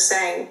Ruth was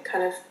saying,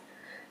 kind of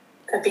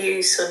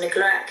abuse or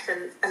neglect,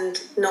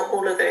 and not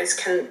all of those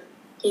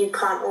you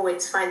can't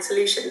always find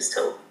solutions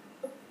to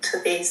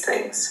these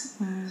things.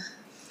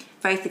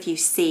 Both of you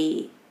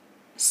see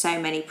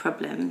so many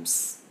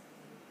problems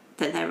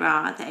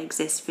that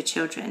exist for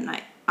children.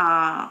 Like,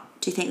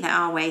 do you think there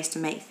are ways to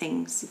make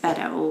things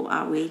better, or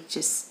are we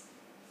just?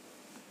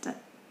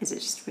 Is it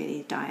just a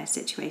really dire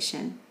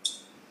situation?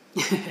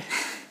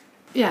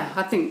 Yeah,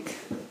 I think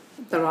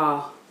there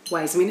are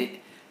ways. I mean,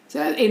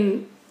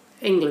 in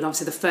England,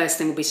 obviously, the first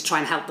thing would be to try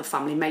and help the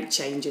family make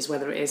changes,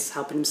 whether it is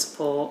helping them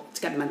support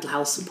to get the mental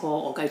health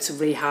support, or go to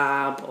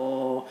rehab,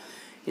 or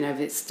if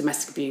it's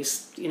domestic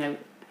abuse,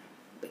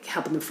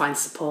 helping them find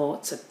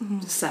support to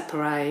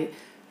separate.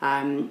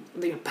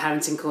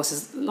 Parenting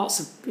courses,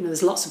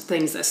 there's lots of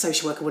things that a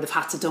social worker would have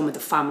had to done with the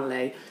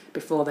family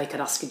before they could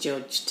ask a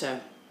judge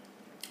to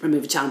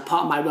remove a child.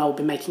 Part of my role would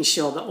be making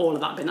sure that all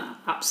of that had been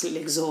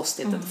absolutely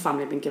exhausted, that the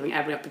family had been given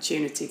every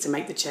opportunity to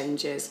make the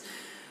changes.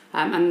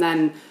 And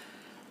then,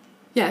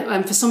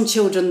 for some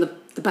children,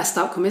 the best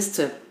outcome is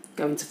to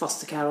go into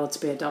foster care or to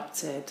be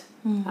adopted,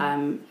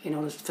 in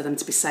order for them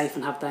to be safe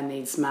and have their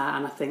needs met.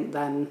 And I think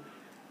then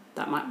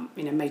that might,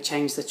 may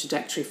change the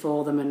trajectory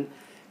for them and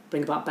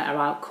bring about better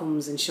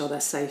outcomes, ensure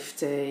their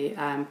safety.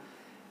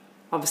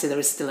 Obviously, there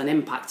is still an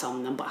impact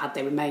on them, but had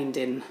they remained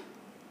in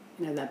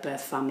their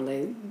birth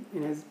family,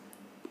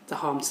 the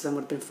harm to them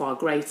would have been far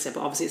greater. But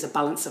obviously it's a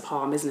balance of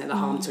harm, isn't it? The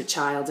harm to a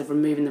child of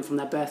removing them from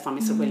their birth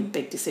family. It's a really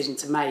big decision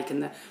to make,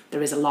 and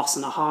there is a loss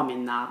and a harm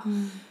in that.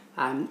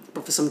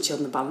 But for some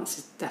children, the balance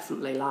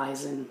definitely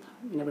lies in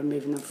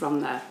removing them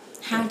from their.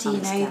 How do you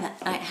know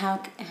that? Like,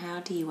 how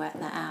do you work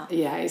that out?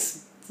 Yeah,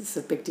 it's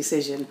a big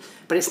decision,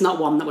 but it's not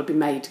one that would be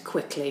made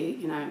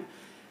quickly.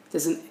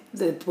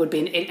 There would be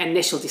an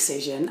initial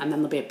decision, and then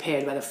there'll be a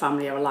period where the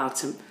family are allowed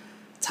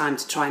time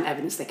to try and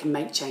evidence they can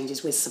make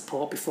changes with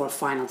support before a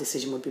final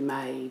decision would be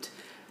made.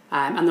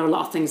 And there are a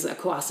lot of things that a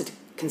court has to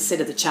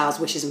consider: the child's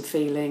wishes and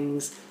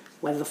feelings,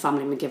 whether the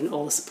family have been given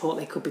all the support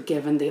they could be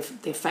given, the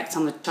effect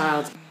on the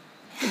child.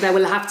 There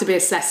will have to be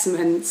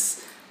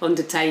assessments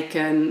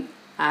undertaken,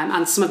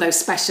 and some of those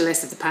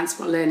specialists, if the parents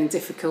have got learning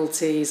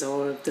difficulties,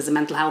 or if there's a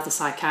mental health or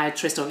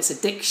psychiatrist, or if it's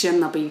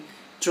addiction, there'll be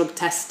drug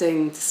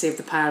testing to see if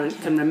the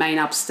parent can remain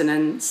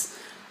abstinent.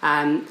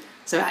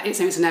 So it's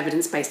an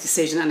evidence-based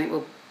decision, and it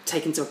will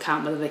take into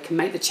account whether they can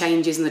make the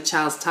changes in the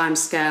child's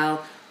timescale,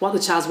 what the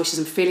child's wishes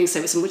and feelings. So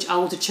if it's a much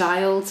older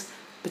child,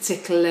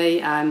 particularly,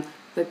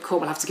 the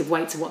court will have to give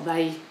weight to what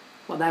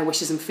their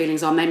wishes and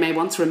feelings are. And they may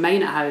want to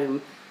remain at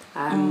home,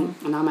 and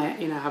I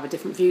may have a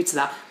different view to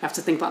that. We have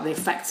to think about the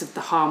effects of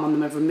the harm on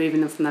them of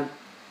removing them from their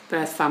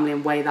birth family,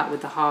 and weigh that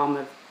with the harm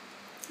of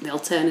the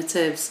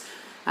alternatives.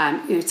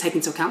 Take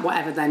into account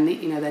whatever their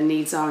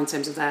needs are in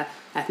terms of their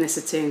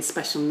ethnicity and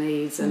special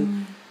needs,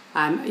 and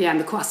and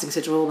the court has to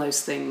consider all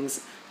those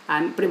things.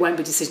 But it won't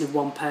be a decision of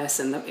one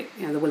person. There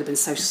will have been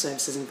social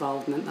services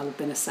involvement. There will have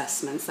been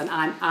assessments. And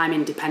I'm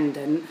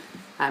independent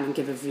and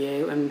give a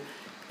view. And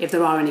if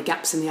there are any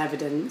gaps in the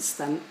evidence,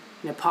 then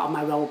part of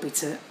my role will be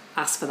to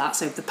ask for that.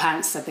 So if the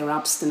parents said they were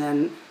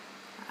abstinent,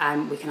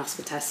 we can ask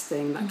for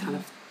testing, that kind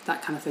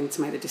of thing,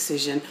 to make the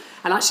decision.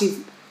 And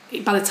actually,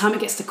 by the time it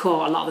gets to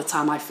court, a lot of the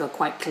time I feel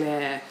quite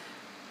clear.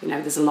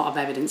 There's a lot of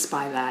evidence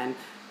by then.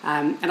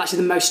 And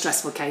actually, the most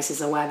stressful cases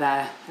are where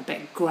they're a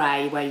bit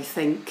grey, where you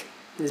think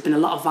there's been a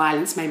lot of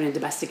violence, maybe in a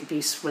domestic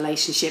abuse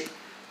relationship.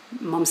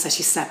 Mum says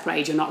she's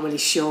separated, you're not really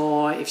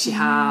sure if she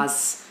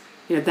has.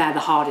 They're the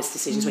hardest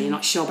decisions when you're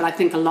not sure. But I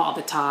think a lot of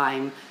the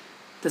time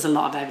there's a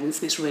lot of evidence,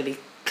 and it's really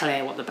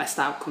clear what the best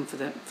outcome for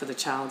the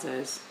child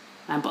is.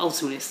 But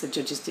ultimately it's the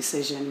judge's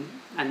decision,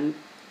 and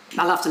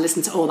I'll have to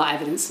listen to all that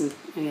evidence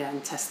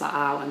and test that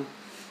out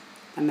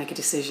and make a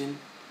decision.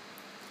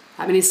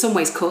 I mean, in some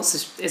ways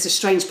courts is a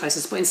strange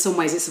process, but in some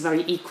ways it's a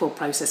very equal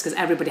process, because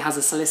everybody has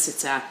a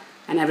solicitor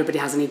and everybody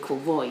has an equal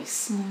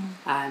voice.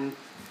 And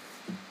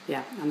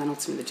then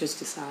ultimately the judge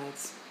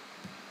decides.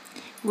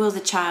 Will the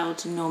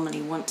child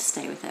normally want to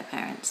stay with their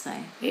parents,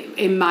 though?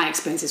 In my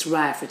experience, it's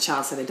rare for a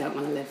child to say they don't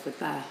want to live with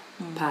their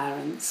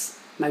parents.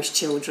 Most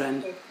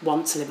children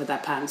want to live with their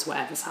parents,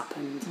 whatever's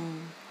happened.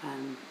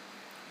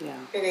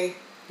 Really?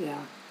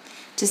 Yeah.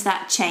 Does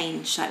that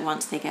change,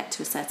 once they get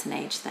to a certain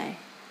age, though?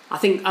 I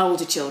think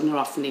older children are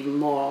often even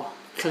more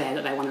clear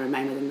that they want to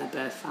remain within their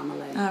birth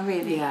family. Oh,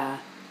 really? Yeah.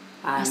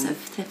 I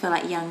feel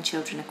like young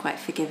children are quite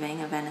forgiving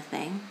of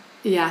anything.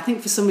 Yeah, I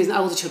think for some reason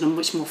older children are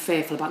much more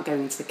fearful about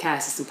going into the care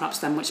system. Perhaps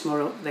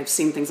they've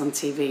seen things on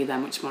TV, they're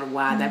much more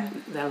aware,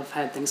 they'll have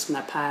heard things from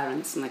their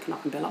parents, and there can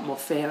often be a lot more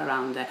fear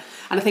around it.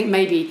 And I think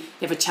maybe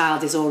if a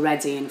child is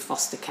already in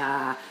foster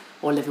care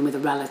or living with a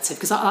relative,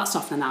 because that's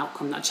often an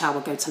outcome, that a child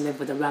will go to live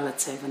with a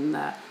relative, and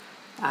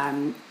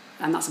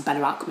that's a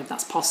better outcome if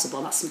that's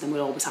possible. That's something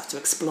we'll always have to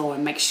explore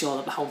and make sure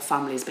that the whole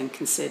family has been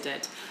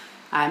considered.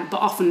 But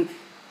often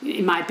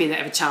it might be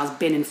that if a child's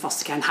been in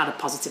foster care and had a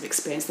positive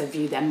experience, their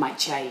view then might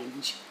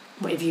change.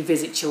 But if you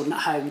visit children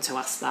at home to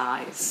ask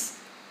that,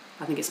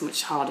 I think it's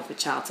much harder for a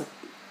child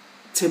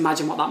to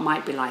imagine what that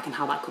might be like and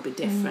how that could be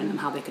different and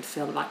how they could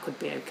feel that could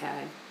be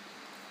okay.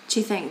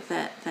 Do you think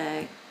that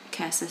the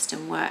care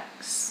system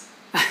works?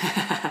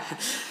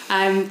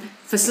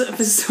 For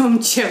some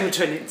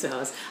children it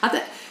does.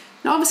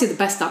 Obviously the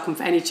best outcome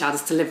for any child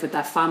is to live with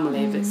their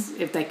family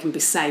if they can be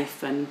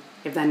safe and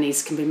if their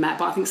needs can be met.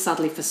 But I think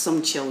sadly for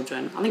some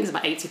children, I think it's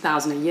about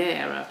 80,000 a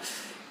year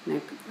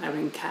are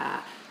in care.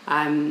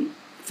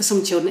 For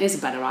some children it is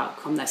a better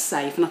outcome, they're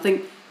safe. And I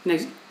think,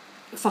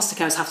 foster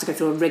carers have to go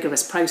through a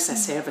rigorous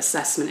process here of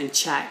assessment and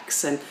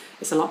checks, and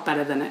it's a lot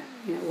better than it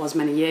was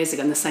many years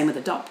ago, and the same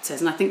with adopters.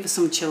 And I think for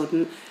some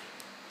children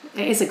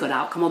it is a good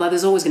outcome, although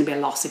there's always going to be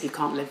a loss if you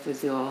can't live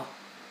with your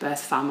birth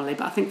family.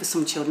 But I think for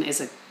some children it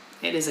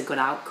is a good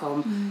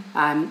outcome.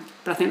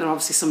 But I think there are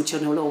obviously some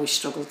children who will always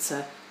struggle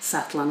to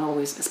settle, and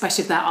always,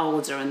 especially if they're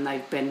older and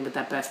they've been with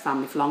their birth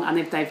family for long, and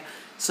if they've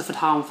suffered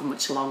harm for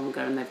much longer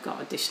and they've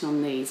got additional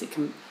needs, it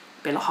can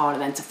be a lot harder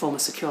then to form a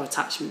secure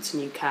attachment to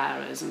new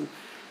carers, and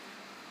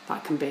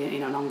that can be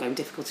an ongoing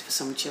difficulty for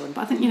some children.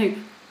 But I think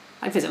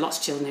I visit lots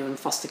of children who are in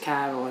foster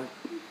care or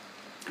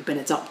have been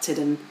adopted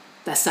and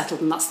they're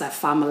settled and that's their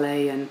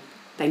family, and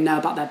they know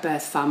about their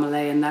birth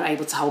family and they're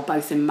able to hold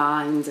both in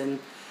mind. And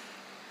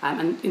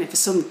for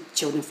some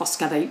children in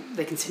foster care,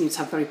 they continue to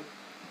have very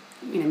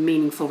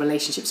meaningful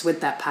relationships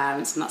with their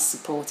parents, and that's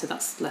supported.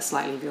 That's less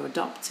likely if you're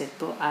adopted.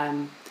 But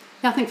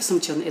I think for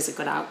some children it is a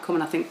good outcome,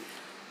 and I think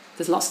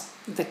there's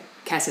the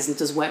care system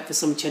does work for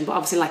some children, but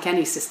obviously like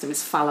any system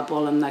it's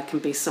fallible, and there can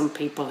be some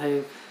people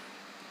who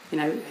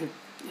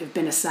who've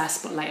been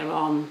assessed but later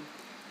on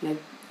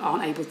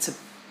aren't able to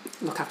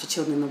look after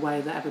children in the way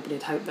that everybody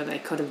had hoped that they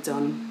could have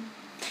done.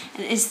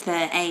 And is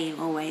the aim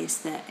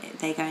always that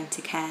they go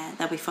into care,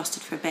 they'll be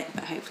fostered for a bit,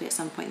 but hopefully at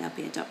some point they'll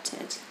be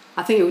adopted?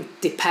 I think it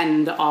would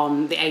depend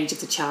on the age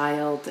of the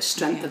child, the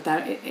strength of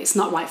their... It's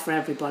not right for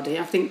everybody.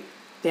 I think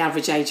the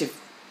average age of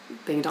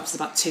being adopted is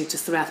about 2 to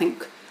 3. I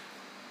think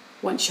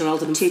once you're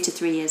older than 2 to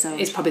 3 years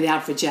old, it's probably the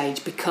average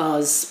age,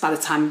 because by the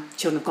time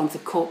children have gone through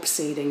court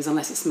proceedings,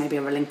 unless it's maybe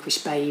a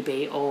relinquished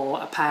baby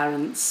or a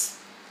parent's,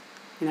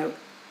 they've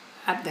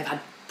had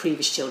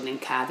previous children in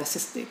care,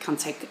 it can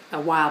take a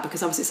while,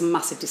 because obviously it's a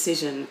massive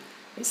decision,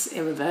 it's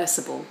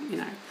irreversible,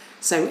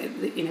 so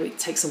it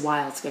takes a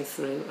while to go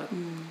through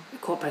a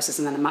court process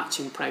and then a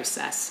matching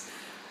process.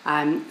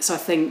 So I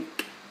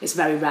think it's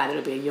very rare that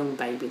it'll be a young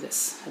baby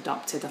that's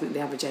adopted. I think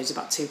the average age is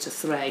about 2 to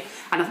 3.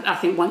 And I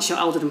think once you're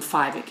older than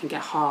 5, it can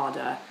get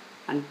harder,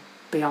 and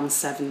beyond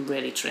 7,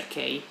 really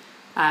tricky.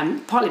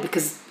 Partly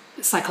because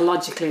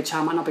psychologically a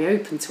child might not be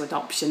open to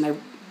adoption. They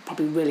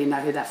probably really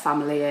know who their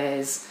family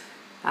is.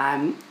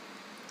 And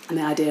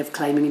the idea of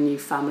claiming a new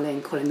family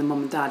and calling them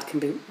mum and dad can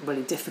be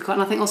really difficult.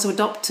 And I think also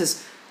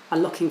adopters are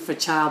looking for a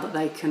child that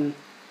they can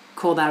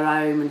call their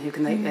own and who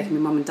they can be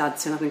mum and dad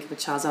to. And I think if a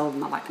child's older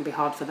than that can be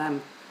hard for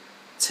them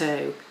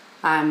too.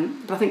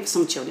 But I think for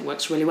some children it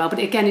works really well. But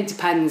again, it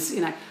depends.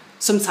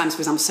 Sometimes,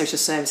 for example, social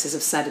services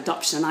have said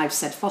adoption and I've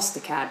said foster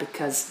care,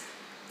 because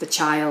the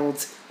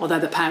child, although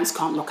the parents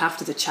can't look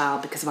after the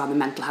child because of either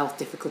mental health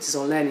difficulties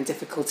or learning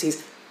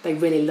difficulties, they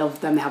really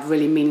love them, they have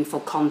really meaningful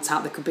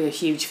contact. There could be a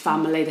huge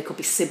family, there could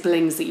be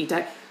siblings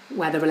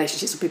where the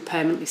relationships would be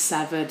permanently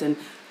severed. And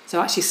so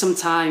actually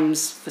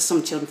sometimes for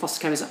some children foster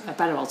care is a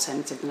better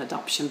alternative than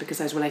adoption, because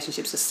those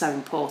relationships are so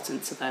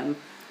important to them.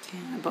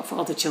 But for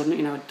other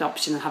children,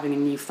 adoption and having a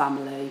new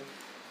family,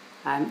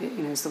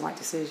 is the right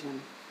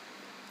decision.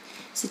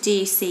 So do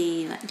you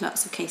see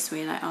lots of cases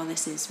where you're like, oh,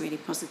 this is really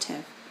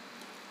positive?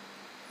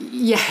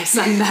 Yes,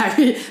 I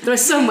know. There are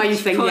some where you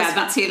think,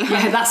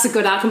 that's a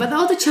good outcome. But the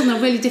other children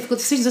are really difficult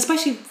decisions,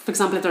 especially, for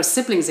example, if there are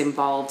siblings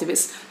involved. If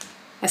it's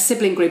a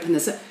sibling group and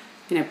there's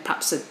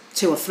perhaps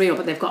 2 or 3,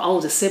 but they've got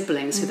older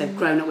siblings who they've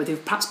grown up with,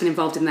 who've perhaps been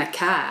involved in their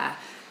care,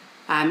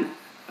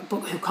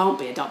 but who can't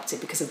be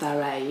adopted because of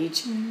their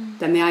age,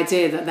 then the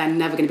idea that they're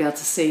never going to be able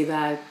to see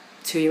their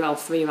 2-year-old,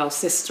 3-year-old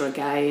sister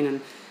again,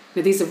 and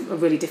these are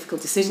really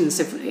difficult decisions.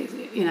 So,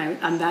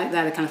 and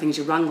they're the kind of things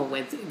you wrangle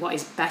with. What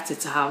is better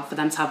to have for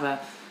them to have a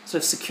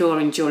sort of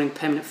secure, enduring,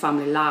 permanent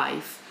family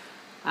life,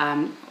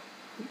 and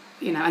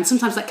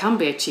sometimes that can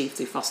be achieved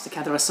through foster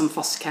care. There are some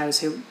foster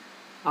carers who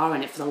are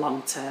in it for the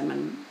long term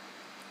and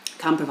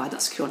can provide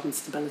that security and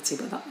stability,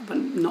 but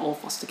not all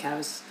foster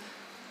carers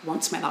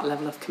want to make that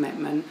level of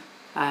commitment.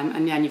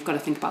 And you've got to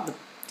think about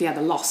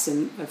the loss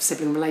of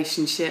sibling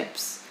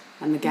relationships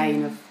and the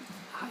gain of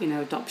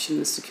adoption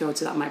and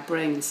security that might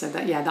bring. So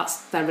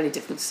they're really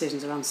difficult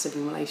decisions around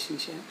sibling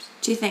relationships.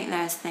 Do you think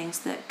there's things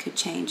that could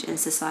change in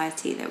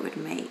society that would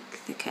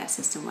make the care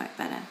system work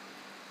better?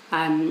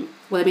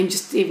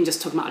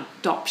 Just talking about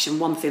adoption,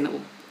 one thing that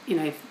will,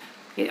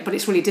 but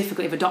it's really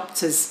difficult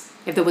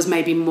if there was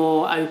maybe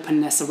more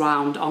openness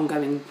around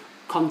ongoing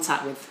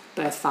contact with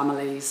birth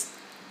families,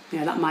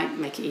 that might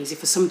make it easier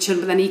for some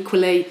children. But then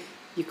equally,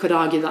 you could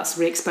argue that's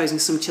re-exposing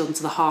some children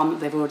to the harm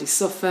that they've already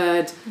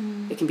suffered.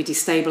 It can be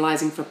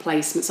destabilising for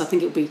placement. So I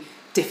think it would be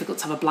difficult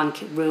to have a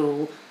blanket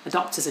rule.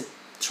 Adopters are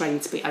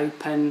trained to be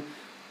open,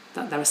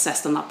 that they're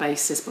assessed on that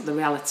basis. But the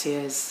reality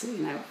is,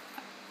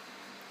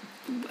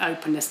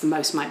 openness, the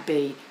most might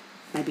be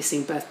maybe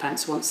seeing birth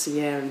parents once a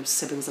year and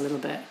siblings a little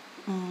bit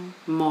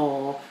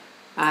more.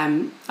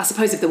 I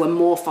suppose if there were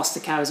more foster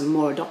carers and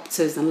more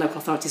adopters, then local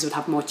authorities would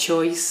have more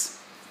choice.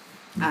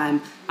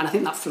 And I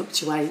think that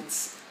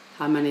fluctuates,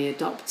 how many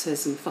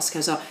adopters and foster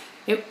carers are.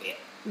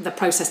 The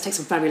process takes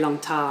a very long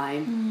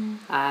time.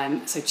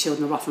 So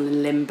children are often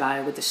in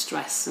limbo with the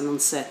stress and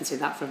uncertainty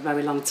of that for a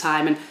very long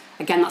time. And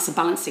again, that's a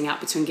balancing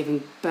act between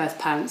giving birth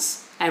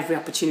parents every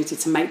opportunity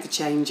to make the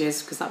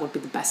changes, because that would be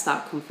the best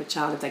outcome for a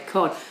child if they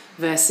could,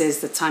 versus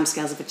the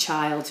timescales of a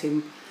child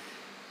who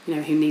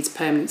needs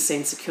permanency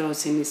and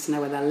security and needs to know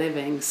where they're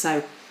living.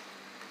 So,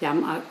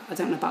 yeah, I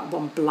don't know about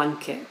one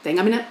blanket thing.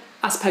 I mean,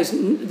 I suppose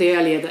the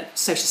earlier that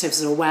social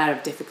services are aware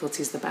of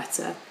difficulties, the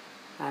better,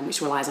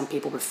 which relies on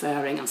people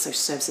referring and social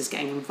services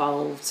getting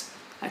involved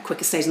at a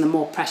quicker stage. And the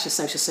more pressure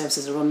social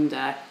services are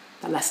under,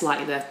 the less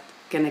likely they're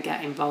going to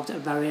get involved at a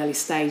very early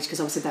stage, because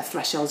obviously their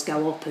thresholds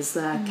go up as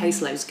their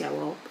caseloads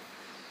go up.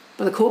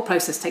 But the court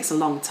process takes a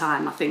long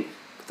time. I think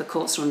the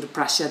courts are under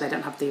pressure. They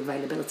don't have the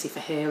availability for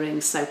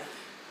hearings. So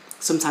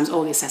sometimes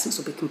all the assessments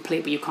will be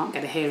complete, but you can't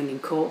get a hearing in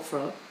court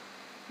for,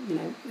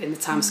 in the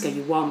timescale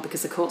you want,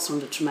 because the courts are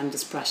under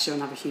tremendous pressure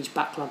and have a huge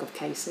backlog of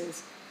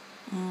cases.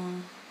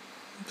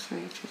 That's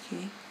very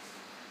tricky.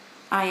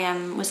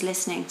 I was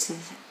listening to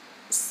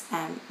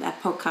a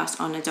podcast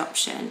on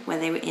adoption where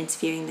they were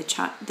interviewing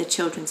the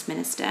children's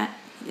minister,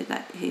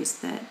 who's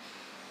the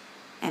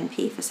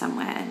MP for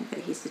somewhere, but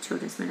he's the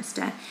children's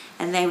minister,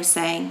 and they were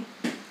saying,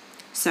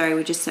 sorry,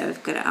 we just sort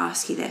of got to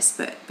ask you this,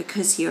 but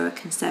because you're a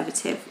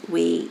Conservative,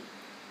 we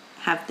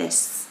have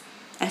this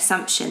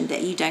assumption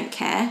that you don't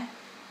care,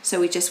 so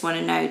we just want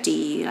to know, do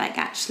you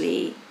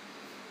actually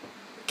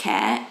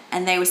care?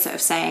 And they were sort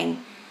of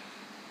saying,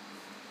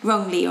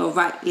 wrongly or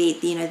rightly,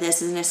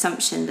 there's an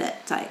assumption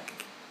that the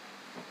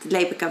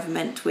Labour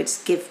government would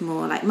give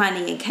more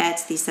money and care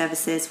to these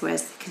services,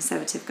 whereas the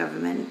Conservative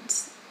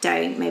government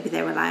don't. Maybe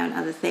they rely on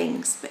other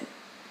things, but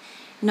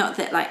not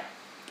that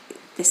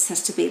this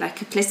has to be a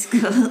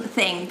political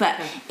thing, but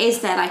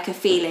is there a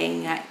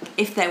feeling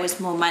if there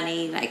was more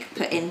money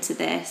put into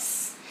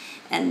this,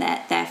 and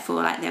that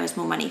therefore there was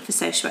more money for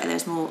social work, there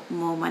was more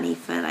money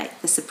for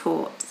the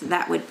support,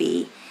 that would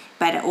be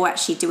better? Or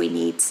actually, do we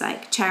need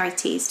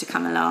charities to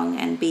come along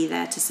and be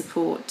there to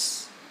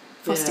support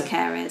foster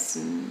carers?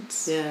 And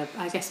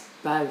I guess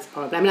both,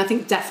 probably. I mean, I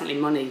think definitely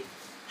money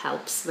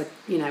helps.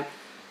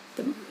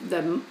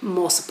 The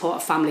more support a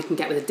family can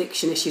get with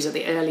addiction issues at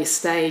the earliest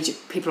stage,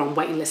 people are on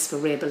waiting lists for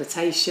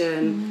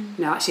rehabilitation.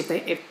 Actually,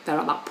 if they're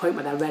at that point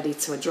where they're ready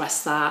to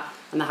address that,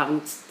 and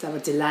there are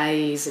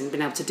delays in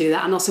being able to do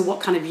that, and also what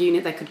kind of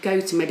unit they could go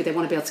to. Maybe they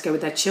want to be able to go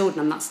with their children,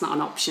 and that's not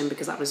an option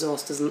because that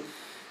resource doesn't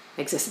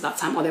exist at that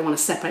time, or they want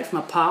to separate from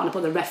a partner,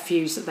 but the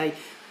refuge that they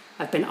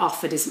have been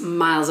offered is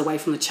miles away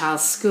from the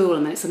child's school,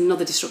 and then it's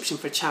another disruption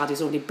for a child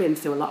who's already been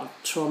through a lot of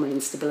trauma and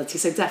instability.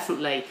 So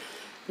definitely,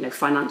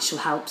 financial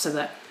help so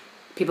that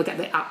people get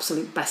the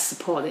absolute best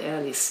support at the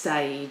earliest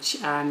stage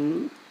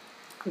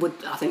would,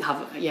 I think,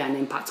 have an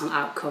impact on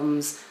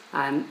outcomes.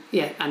 And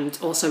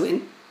also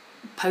in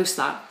post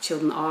that,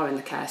 children are in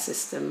the care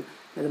system.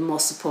 The more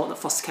support that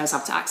foster carers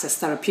have to access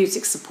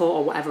therapeutic support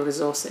or whatever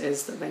resource it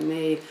is that they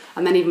need,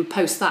 and then even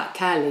post that,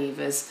 care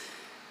leavers,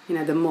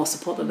 the more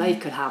support that they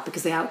could have,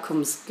 because the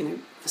outcomes,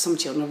 for some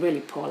children are really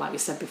poor, like we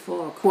said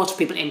before. A quarter of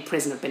people in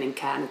prison have been in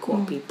care, and a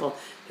quarter of people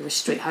who are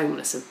street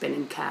homeless have been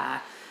in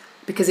care.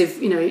 Because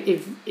if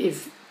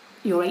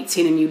you're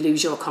 18 and you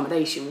lose your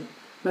accommodation,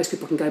 most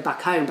people can go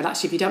back home, but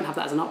actually if you don't have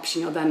that as an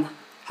option, you're then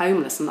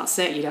homeless, and that's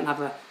it. You don't have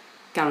a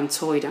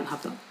guarantor, you don't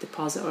have that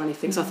deposit or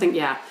anything. So I think,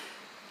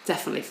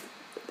 definitely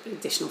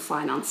additional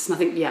finance. And I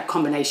think, a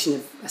combination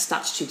of a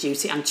statutory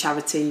duty and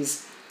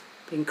charities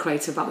being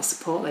creative about the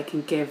support they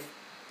can give,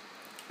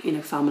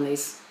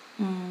 families.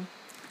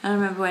 I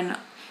remember when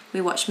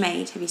we watched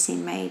Maid. Have you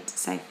seen Maid,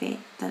 Sophie?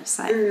 That's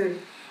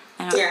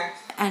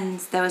and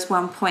there was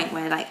one point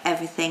where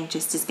everything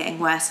just is getting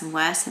worse and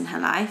worse in her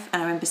life,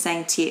 and I remember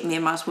saying to you, me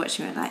and Miles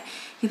watching it,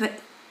 but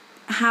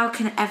how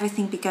can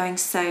everything be going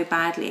so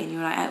badly? And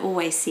you're I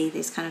always see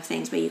these kind of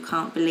things where you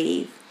can't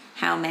believe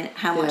how much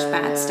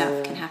bad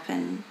stuff can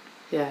happen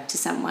to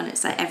someone.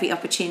 It's every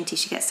opportunity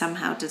she gets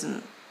somehow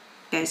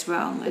goes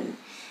wrong,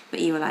 but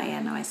you were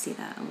no, I see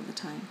that all the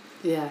time.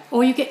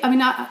 Or you get,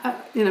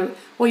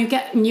 or you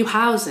get new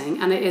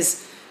housing, and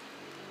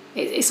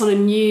it's on a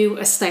new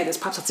estate that's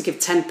perhaps had to give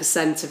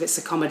 10% of its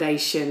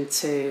accommodation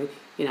to,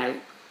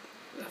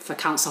 for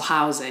council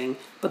housing,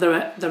 but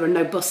there are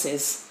no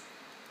buses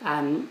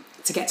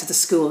to get to the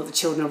school that the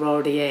children are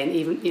already in.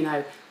 Even,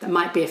 that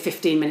might be a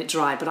 15-minute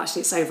drive, but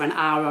actually it's over an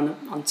hour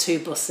on two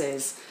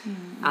buses.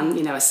 And,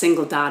 a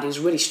single dad who's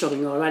really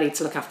struggling already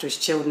to look after his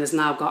children has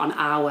now got an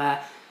hour.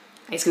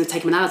 It's going to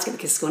take him an hour to get the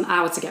kids to school, an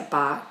hour to get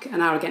back,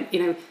 an hour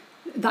again.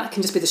 That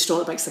can just be the straw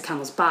that breaks the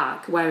camel's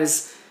back.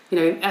 Whereas,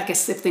 I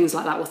guess if things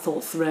like that were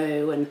thought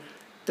through and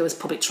there was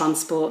public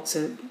transport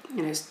to,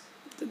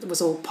 it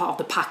was all part of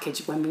the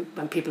package when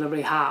people are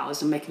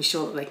rehoused and making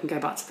sure that they can go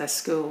back to their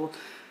school.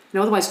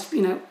 Otherwise,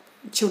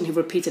 children who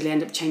repeatedly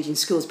end up changing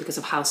schools because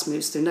of house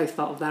moves through no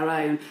fault of their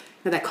own,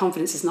 their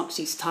confidence is knocked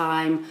each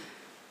time.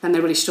 then they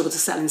really struggle to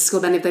settle in school.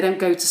 Then if they don't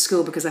go to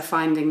school because they're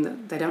finding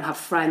that they don't have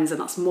friends, and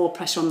that's more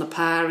pressure on the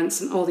parents,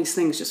 and all these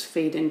things just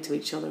feed into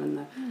each other and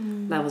the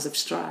levels of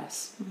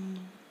stress.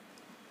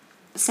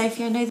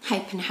 Sophie, I know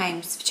Hope and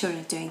Homes for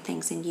Children are doing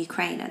things in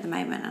Ukraine at the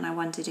moment, and I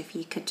wondered if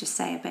you could just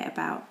say a bit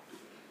about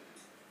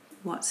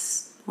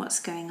what's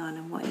going on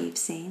and what you've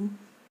seen.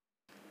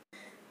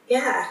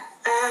 Yeah.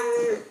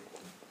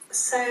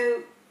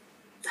 So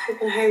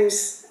Hope and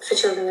Homes for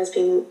Children has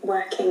been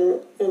working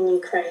in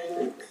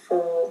Ukraine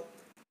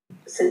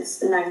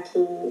since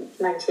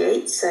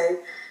 1998, so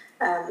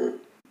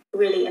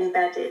really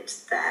embedded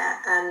there.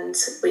 And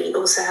we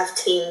also have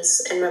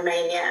teams in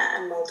Romania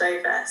and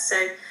Moldova. So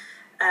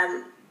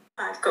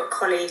I've got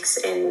colleagues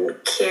in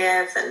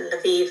Kiev and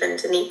Lviv and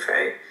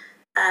Dnipro.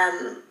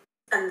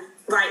 And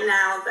right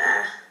now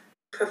they're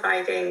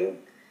providing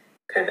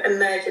kind of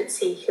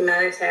emergency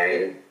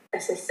humanitarian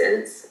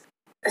assistance,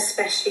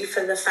 especially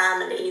for the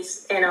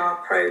families in our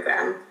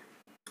programme,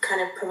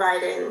 kind of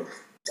providing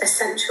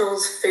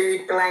essentials,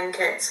 food,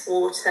 blankets,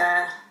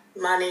 water,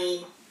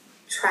 money,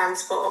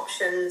 transport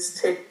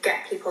options to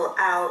get people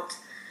out,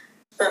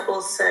 but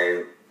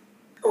also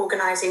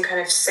organising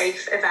kind of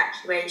safe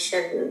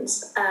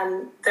evacuations.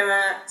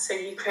 So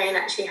Ukraine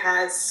actually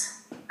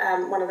has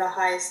one of the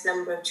highest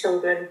number of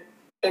children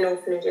in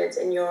orphanages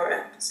in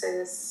Europe. So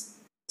there's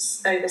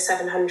over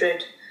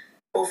 700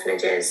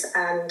 orphanages,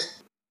 and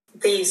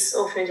these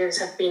orphanages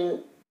have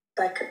been,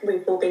 like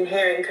we've all been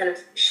hearing, kind of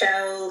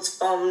shelled,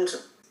 bombed.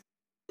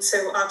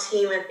 So our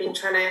team have been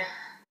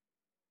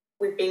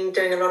we've been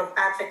doing a lot of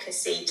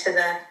advocacy to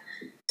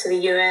the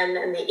UN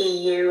and the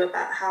EU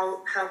about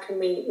how can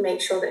we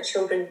make sure that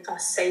children are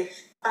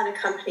safe,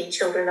 unaccompanied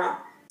children are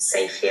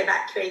safely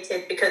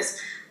evacuated, because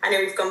I know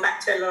we've gone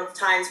back to it a lot of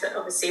times, but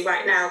obviously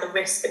right now the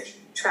risk of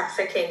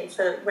trafficking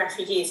for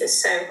refugees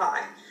is so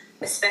high,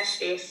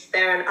 especially if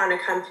they're an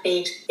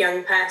unaccompanied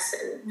young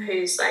person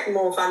who's like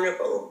more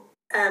vulnerable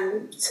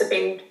to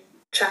being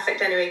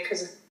trafficked anyway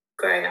because of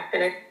growing up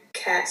in a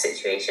care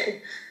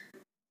situation.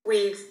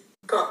 We've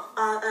got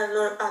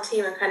our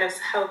team are kind of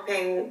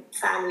helping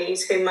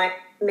families who might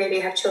maybe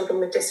have children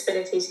with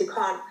disabilities who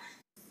can't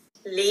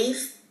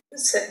leave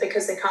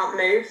because they can't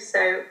move,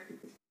 so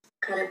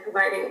kind of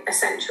providing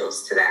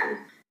essentials to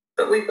them.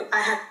 But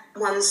I had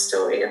one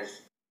story of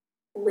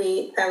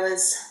there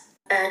was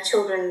a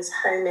children's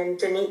home in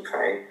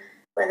Dnipro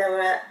where there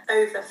were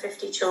over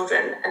 50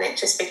 children, and it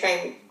just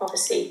became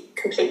obviously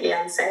completely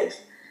unsafe.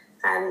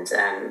 And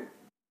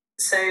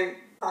so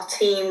our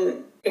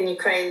team in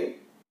Ukraine,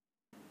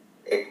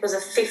 it was a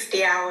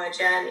 50-hour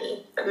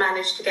journey, but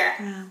managed to get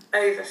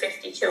over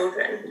 50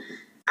 children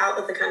out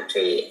of the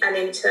country and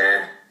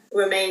into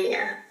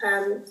Romania,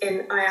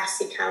 in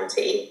Iasi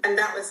County. And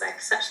that was like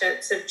such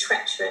a sort of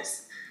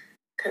treacherous,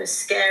 kind of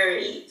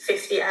scary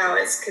 50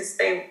 hours, because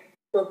they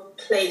were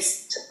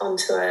placed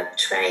onto a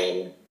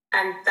train,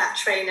 and that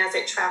train as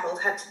it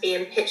travelled had to be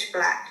in pitch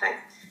black. Like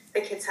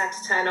the kids had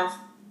to turn off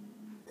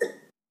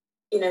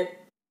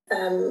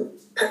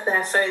put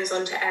their phones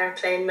onto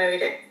airplane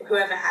mode,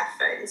 whoever had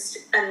phones,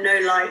 and no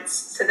lights,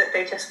 so that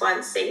they just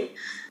weren't seen.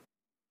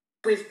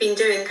 We've been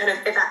doing kind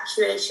of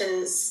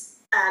evacuations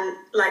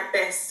like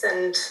this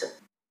and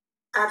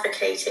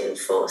advocating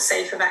for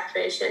safe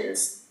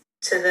evacuations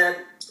to the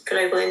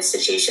global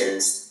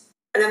institutions.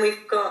 And then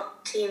we've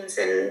got teams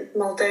in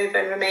Moldova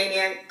and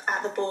Romania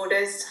at the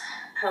borders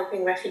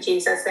helping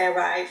refugees as they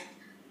arrive.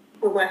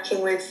 We're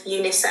working with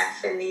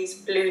UNICEF in these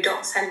blue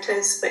dot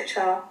centres, which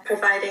are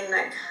providing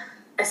like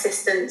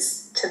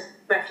assistance to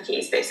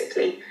refugees,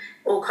 basically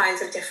all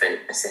kinds of different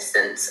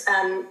assistance.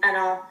 And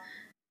our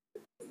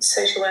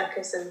social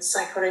workers and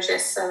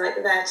psychologists are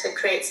like there to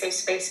create safe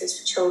spaces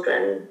for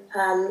children,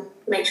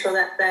 make sure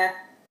that they're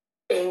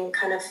being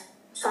kind of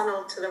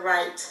funneled to the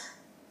right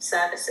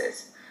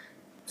services.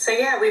 So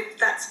yeah,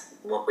 that's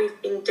what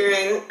we've been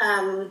doing.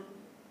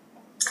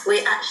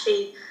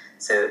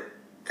 So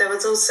there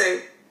was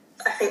also,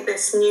 I think,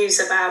 this news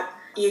about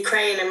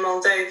Ukraine and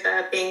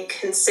Moldova being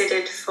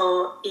considered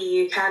for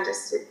EU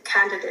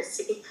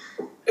candidacy.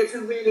 It's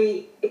a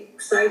really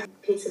exciting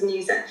piece of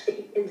news,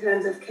 actually, in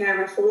terms of care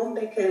reform,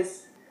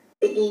 because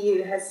the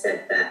EU has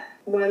said that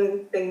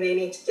one thing they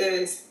need to do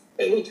is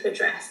they need to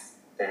address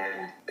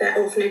their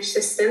orphanage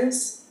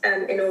systems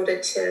in order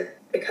to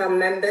become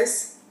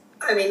members.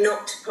 I mean,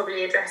 not to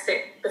probably address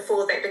it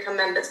before they become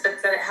members,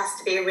 but that it has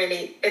to be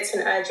it's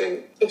an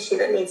urgent issue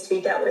that needs to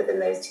be dealt with in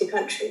those two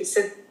countries.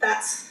 So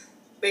that's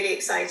really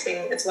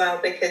exciting as well,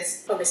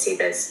 because obviously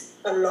there's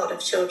a lot of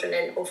children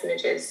in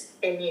orphanages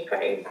in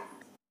Ukraine.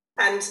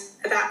 And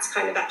that's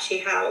kind of actually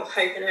how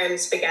Hope and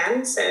Homes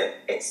began. So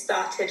it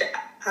started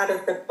out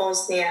of the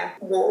Bosnia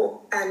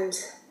War, and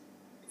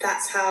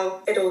that's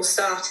how it all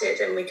started.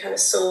 And we kind of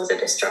saw the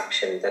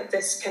destruction that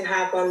this can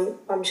have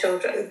on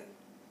children.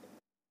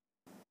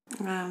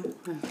 Wow.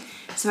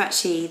 So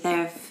actually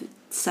there are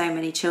so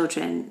many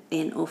children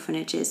in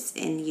orphanages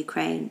in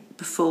Ukraine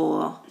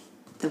before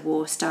the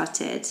war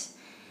started.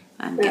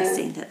 I'm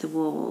guessing that the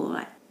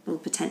war will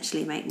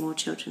potentially make more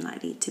children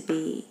likely to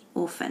be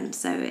orphaned.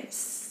 So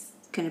it's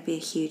going to be a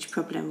huge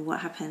problem.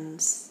 What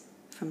happens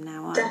from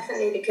now on?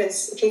 Definitely,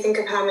 because if you think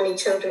of how many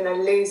children are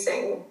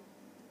losing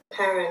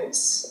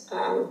parents,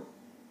 and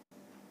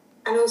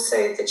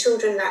also the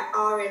children that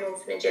are in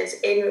orphanages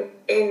in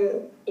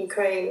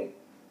Ukraine,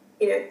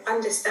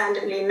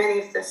 understandably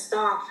many of the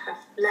staff have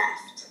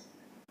left,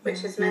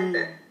 which has meant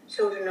that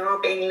children are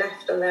being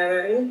left on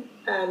their own.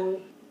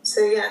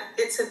 So yeah,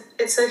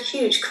 it's a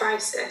huge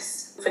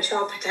crisis for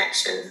child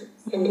protection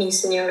in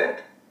Eastern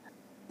Europe.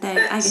 I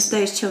guess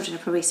those children are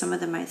probably some of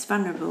the most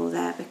vulnerable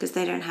there, because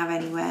they don't have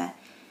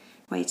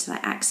way to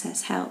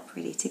access help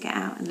really to get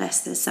out,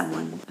 unless there's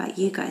someone like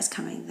you guys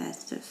coming. They're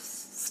sort of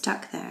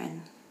stuck there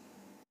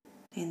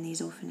in these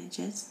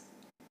orphanages.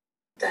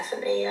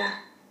 Definitely, yeah,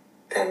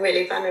 they're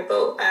really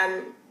vulnerable.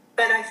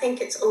 But I think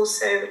it's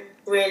also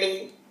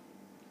really,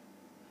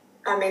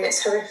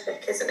 it's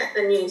horrific, isn't it?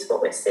 The news,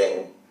 what we're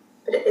seeing,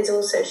 but it is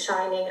also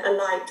shining a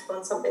light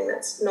on something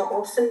that's not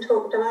often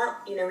talked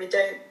about. We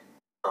don't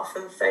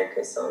often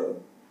focus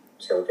on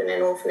children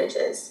in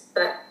orphanages,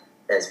 but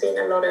there's been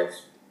a lot of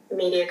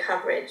media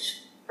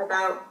coverage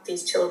about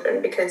these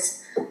children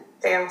because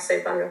they are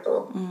so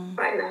vulnerable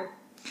right now.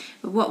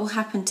 But what will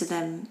happen to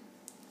them?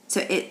 So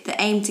the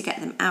aim to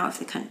get them out of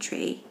the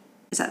country,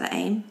 is that the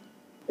aim?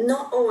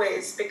 Not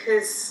always,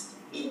 because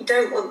you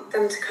don't want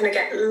them to kind of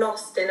get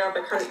lost in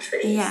other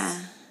countries.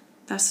 Yeah,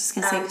 that's what I was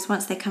going to say, because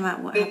once they come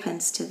out, what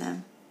happens to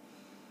them?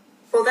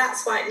 Well,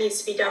 that's why it needs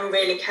to be done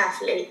really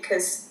carefully,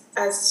 because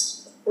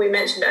as we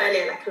mentioned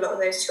earlier, a lot of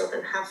those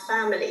children have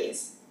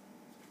families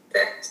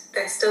that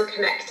they're still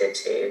connected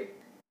to.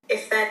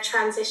 If they're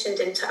transitioned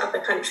into other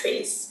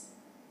countries,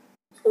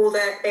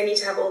 they need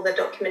to have all their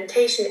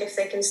documentation. If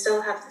they can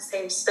still have the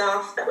same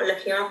staff that were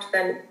looking after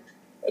them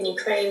in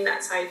Ukraine,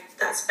 that's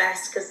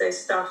best, because those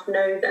staff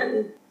know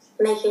them.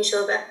 Making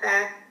sure that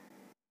they're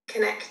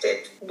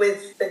connected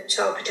with the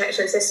child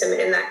protection system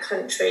in that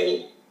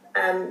country,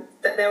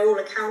 that they're all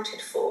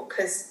accounted for,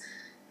 because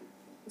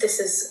this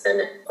is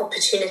an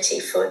opportunity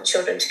for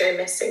children to go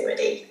missing,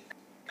 really.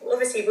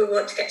 Obviously, we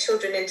want to get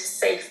children into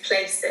safe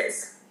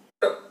places,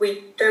 but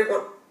we don't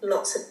want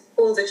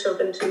all the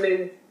children to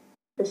move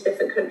into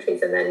different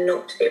countries and then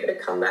not to be able to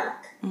come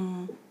back.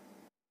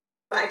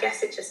 But I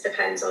guess it just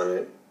depends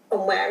on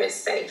where is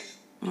safe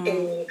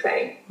in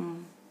Ukraine.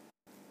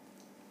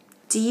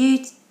 Do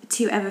you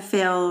two ever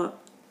feel,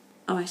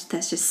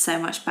 there's just so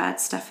much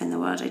bad stuff in the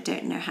world, I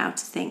don't know how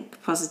to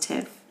think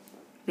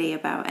positively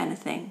about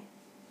anything?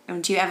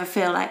 Do you ever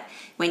feel like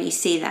when you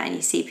see that and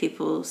you see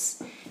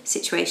people's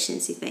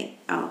situations, you think,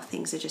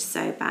 things are just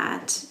so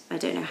bad, I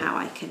don't know how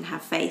I can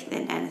have faith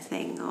in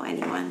anything or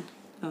anyone?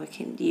 Or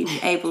you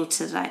able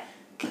to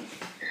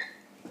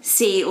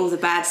see all the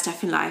bad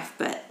stuff in life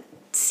but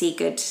see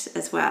good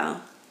as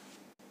well?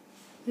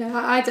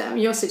 Yeah,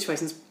 your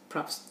situation's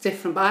perhaps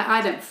different, but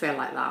I don't feel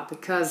like that,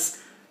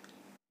 because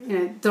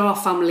there are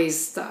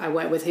families that I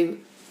work with who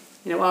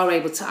are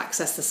able to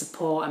access the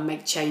support and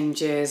make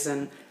changes,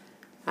 and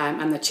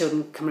the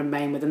children can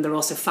remain with them. There are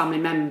also family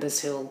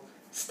members who'll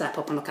step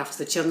up and look after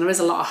the children. There is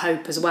a lot of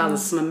hope as well.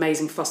 There's some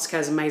amazing foster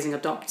carers, amazing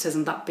adopters,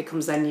 and that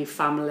becomes their new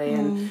family,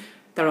 and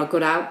there are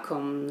good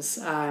outcomes.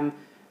 And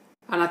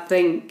I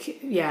think,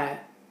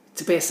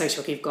 to be a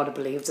social worker, you've got to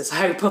believe there's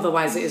hope,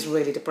 otherwise it is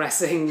really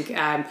depressing.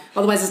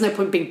 Otherwise there's no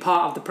point being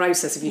part of the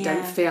process if you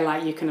don't feel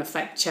like you can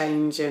affect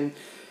change. And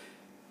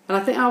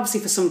I think obviously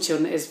for some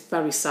children it is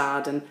very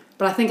sad,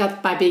 but I think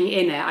by being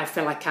in it, I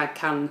feel like I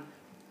can.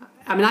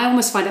 I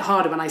almost find it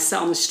harder when I sit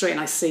on the street and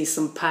I see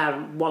some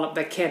parent wallop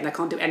their kid and I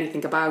can't do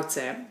anything about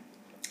it.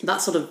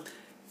 That sort of,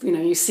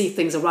 you see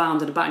things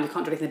around and about and you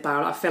can't do anything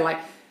about it. I feel like,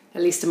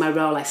 at least in my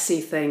role, I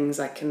see things,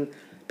 I can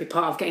be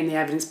part of getting the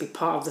evidence, be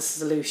part of the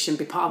solution,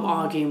 be part of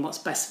arguing what's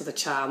best for the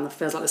child, and it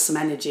feels like there's some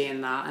energy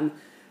in that. And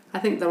I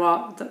think there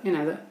are, that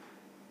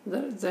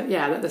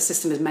the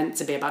system is meant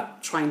to be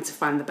about trying to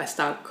find the best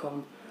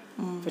outcome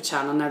for a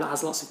child. I know that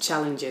has lots of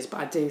challenges, but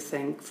I do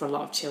think for a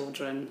lot of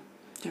children,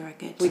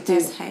 good.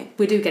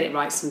 We do get it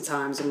right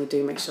sometimes, and we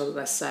do make sure that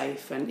they're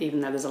safe. And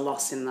even though there's a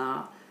loss in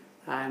that,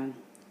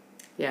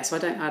 so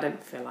I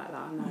don't feel like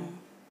that. No,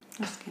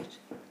 that's good.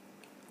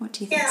 What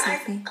do you think,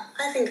 Sophie?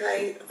 I think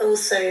I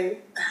also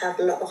have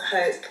a lot of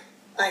hope.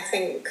 I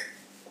think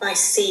I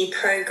see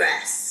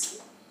progress.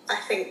 I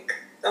think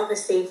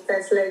obviously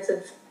there's loads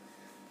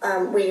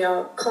of. We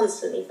are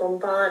constantly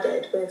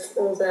bombarded with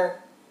all the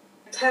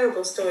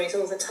terrible stories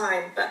all the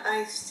time, but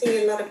I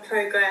see a lot of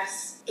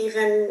progress,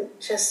 even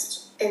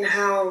just in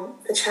how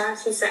the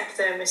charity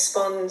sector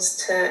responds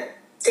to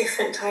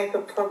different type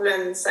of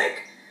problems.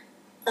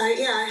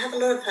 I have a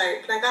lot of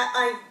hope.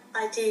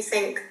 I do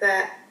think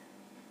that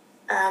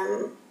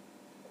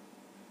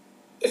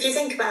if you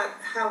think about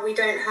how we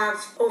don't have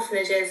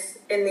orphanages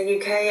in the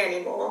UK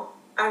anymore,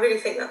 I really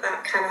think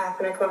that can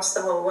happen across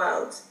the whole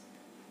world.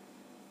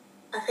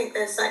 I think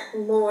there's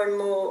more and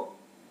more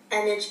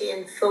energy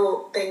and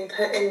thought being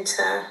put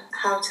into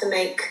how to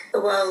make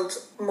the world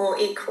more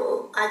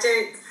equal. I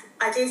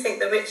do think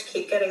the rich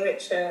keep getting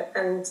richer,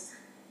 and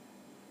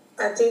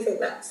I do think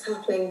that's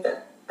happening,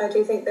 but I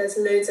do think there's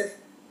loads of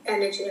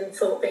energy and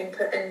thought being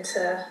put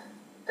into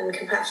and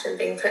compassion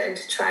being put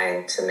into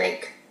trying to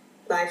make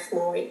life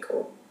more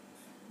equal.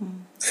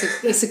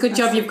 It's a good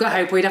job you've got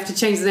Hope. We'd have to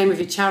change the name of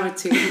your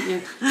charity, wouldn't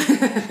you?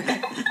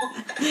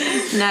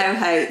 No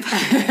Hope.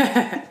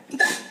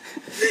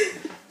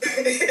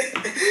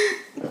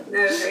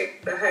 No Hope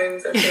for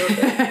homes of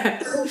children.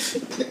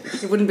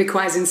 It wouldn't be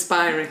quite as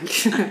inspiring.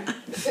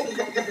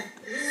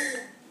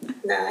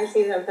 No, I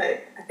do have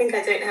hope. I think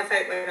I don't have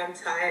hope when I'm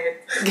tired.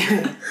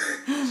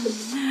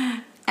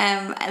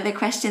 The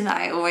question that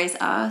I always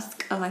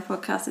ask on my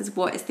podcast is,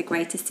 what is the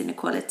greatest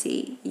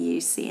inequality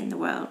you see in the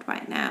world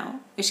right now?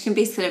 Which can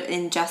be sort of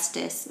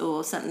injustice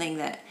or something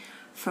that,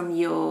 from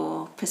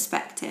your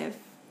perspective,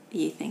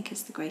 you think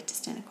is the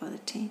greatest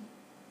inequality.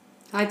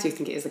 I do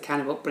think it is the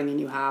kind of upbringing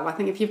you have. I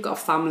think if you've got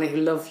a family who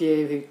love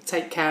you, who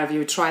take care of you,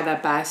 who try their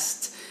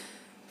best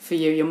for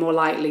you, you're more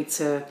likely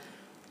to,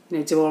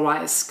 do all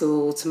right at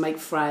school, to make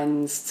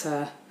friends,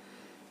 to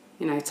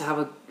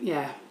have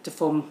to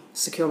form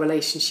secure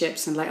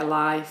relationships in later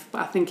life.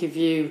 But I think if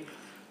you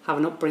have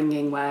an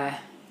upbringing where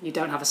you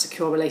don't have a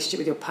secure relationship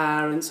with your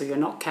parents, or you're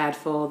not cared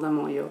for them,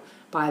 or you're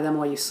by them,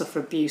 or you suffer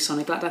abuse or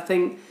neglect, I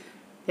think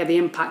the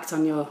impact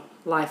on your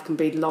life can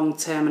be long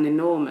term and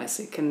enormous.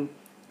 It can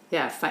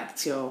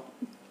affect your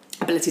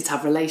ability to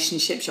have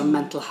relationships, your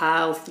mental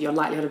health, your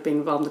likelihood of being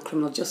involved in the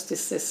criminal justice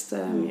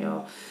system,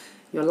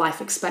 your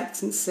life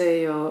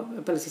expectancy, your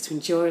ability to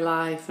enjoy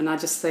life. And I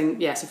just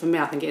think, so for me,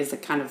 I think it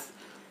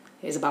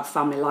is about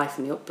family life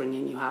and the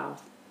upbringing you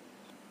have.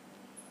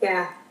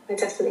 Yeah, I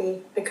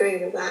definitely agree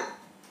with that.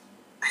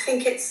 I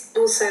think it's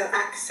also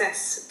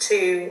access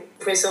to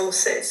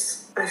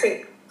resources. I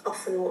think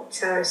often what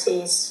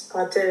charities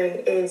are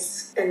doing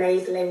is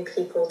enabling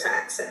people to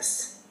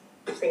access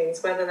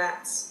things, whether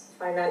that's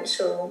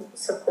financial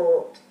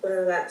support,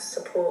 whether that's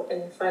support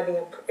in finding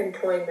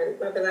employment,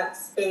 whether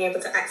that's being able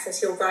to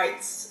access your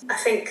rights. I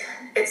think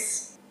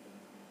it's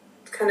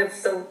kind of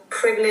the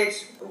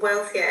privileged,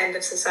 wealthier end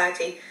of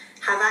society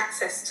have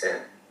access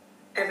to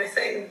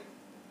everything,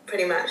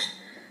 pretty much.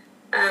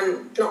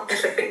 Not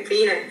everything, but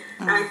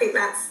and I think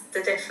that's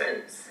the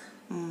difference.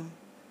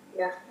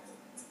 Yeah.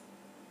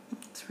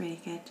 That's really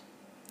good.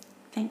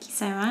 Thank you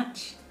so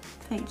much.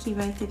 Thank you,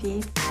 both of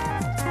you.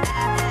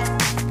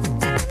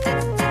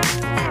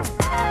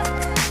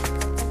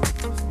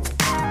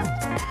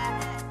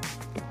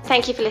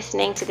 Thank you for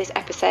listening to this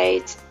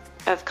episode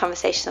of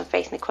Conversations on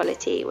Faith and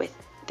Equality, with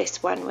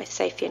this one with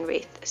Sophie and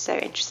Ruth. So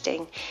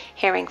interesting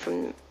hearing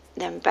from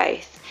them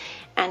both.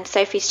 And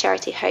Sophie's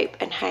charity Hope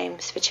and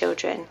Homes for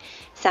Children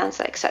sounds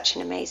like such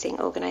an amazing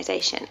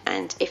organisation.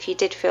 And if you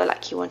did feel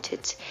like you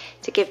wanted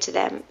to give to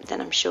them,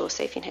 then I'm sure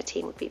Sophie and her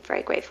team would be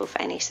very grateful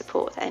for any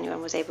support that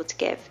anyone was able to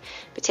give,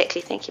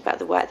 particularly thinking about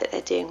the work that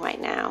they're doing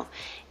right now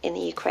in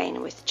the Ukraine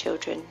and with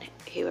children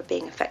who are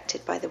being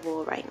affected by the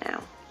war right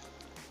now.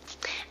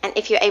 And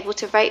if you're able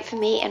to vote for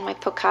me and my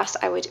podcast,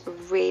 I would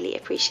really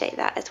appreciate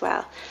that as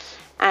well.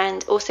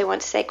 And also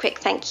want to say a quick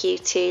thank you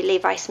to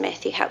Levi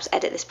Smith, who helps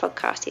edit this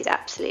podcast. He's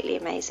absolutely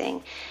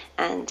amazing.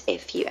 And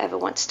if you ever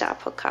want to start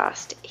a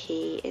podcast,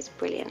 he is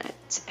brilliant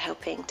at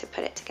helping to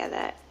put it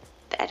together,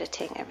 the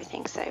editing,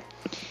 everything. So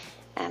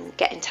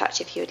get in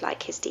touch if you would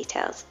like his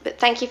details. But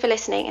thank you for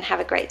listening and have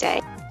a great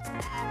day.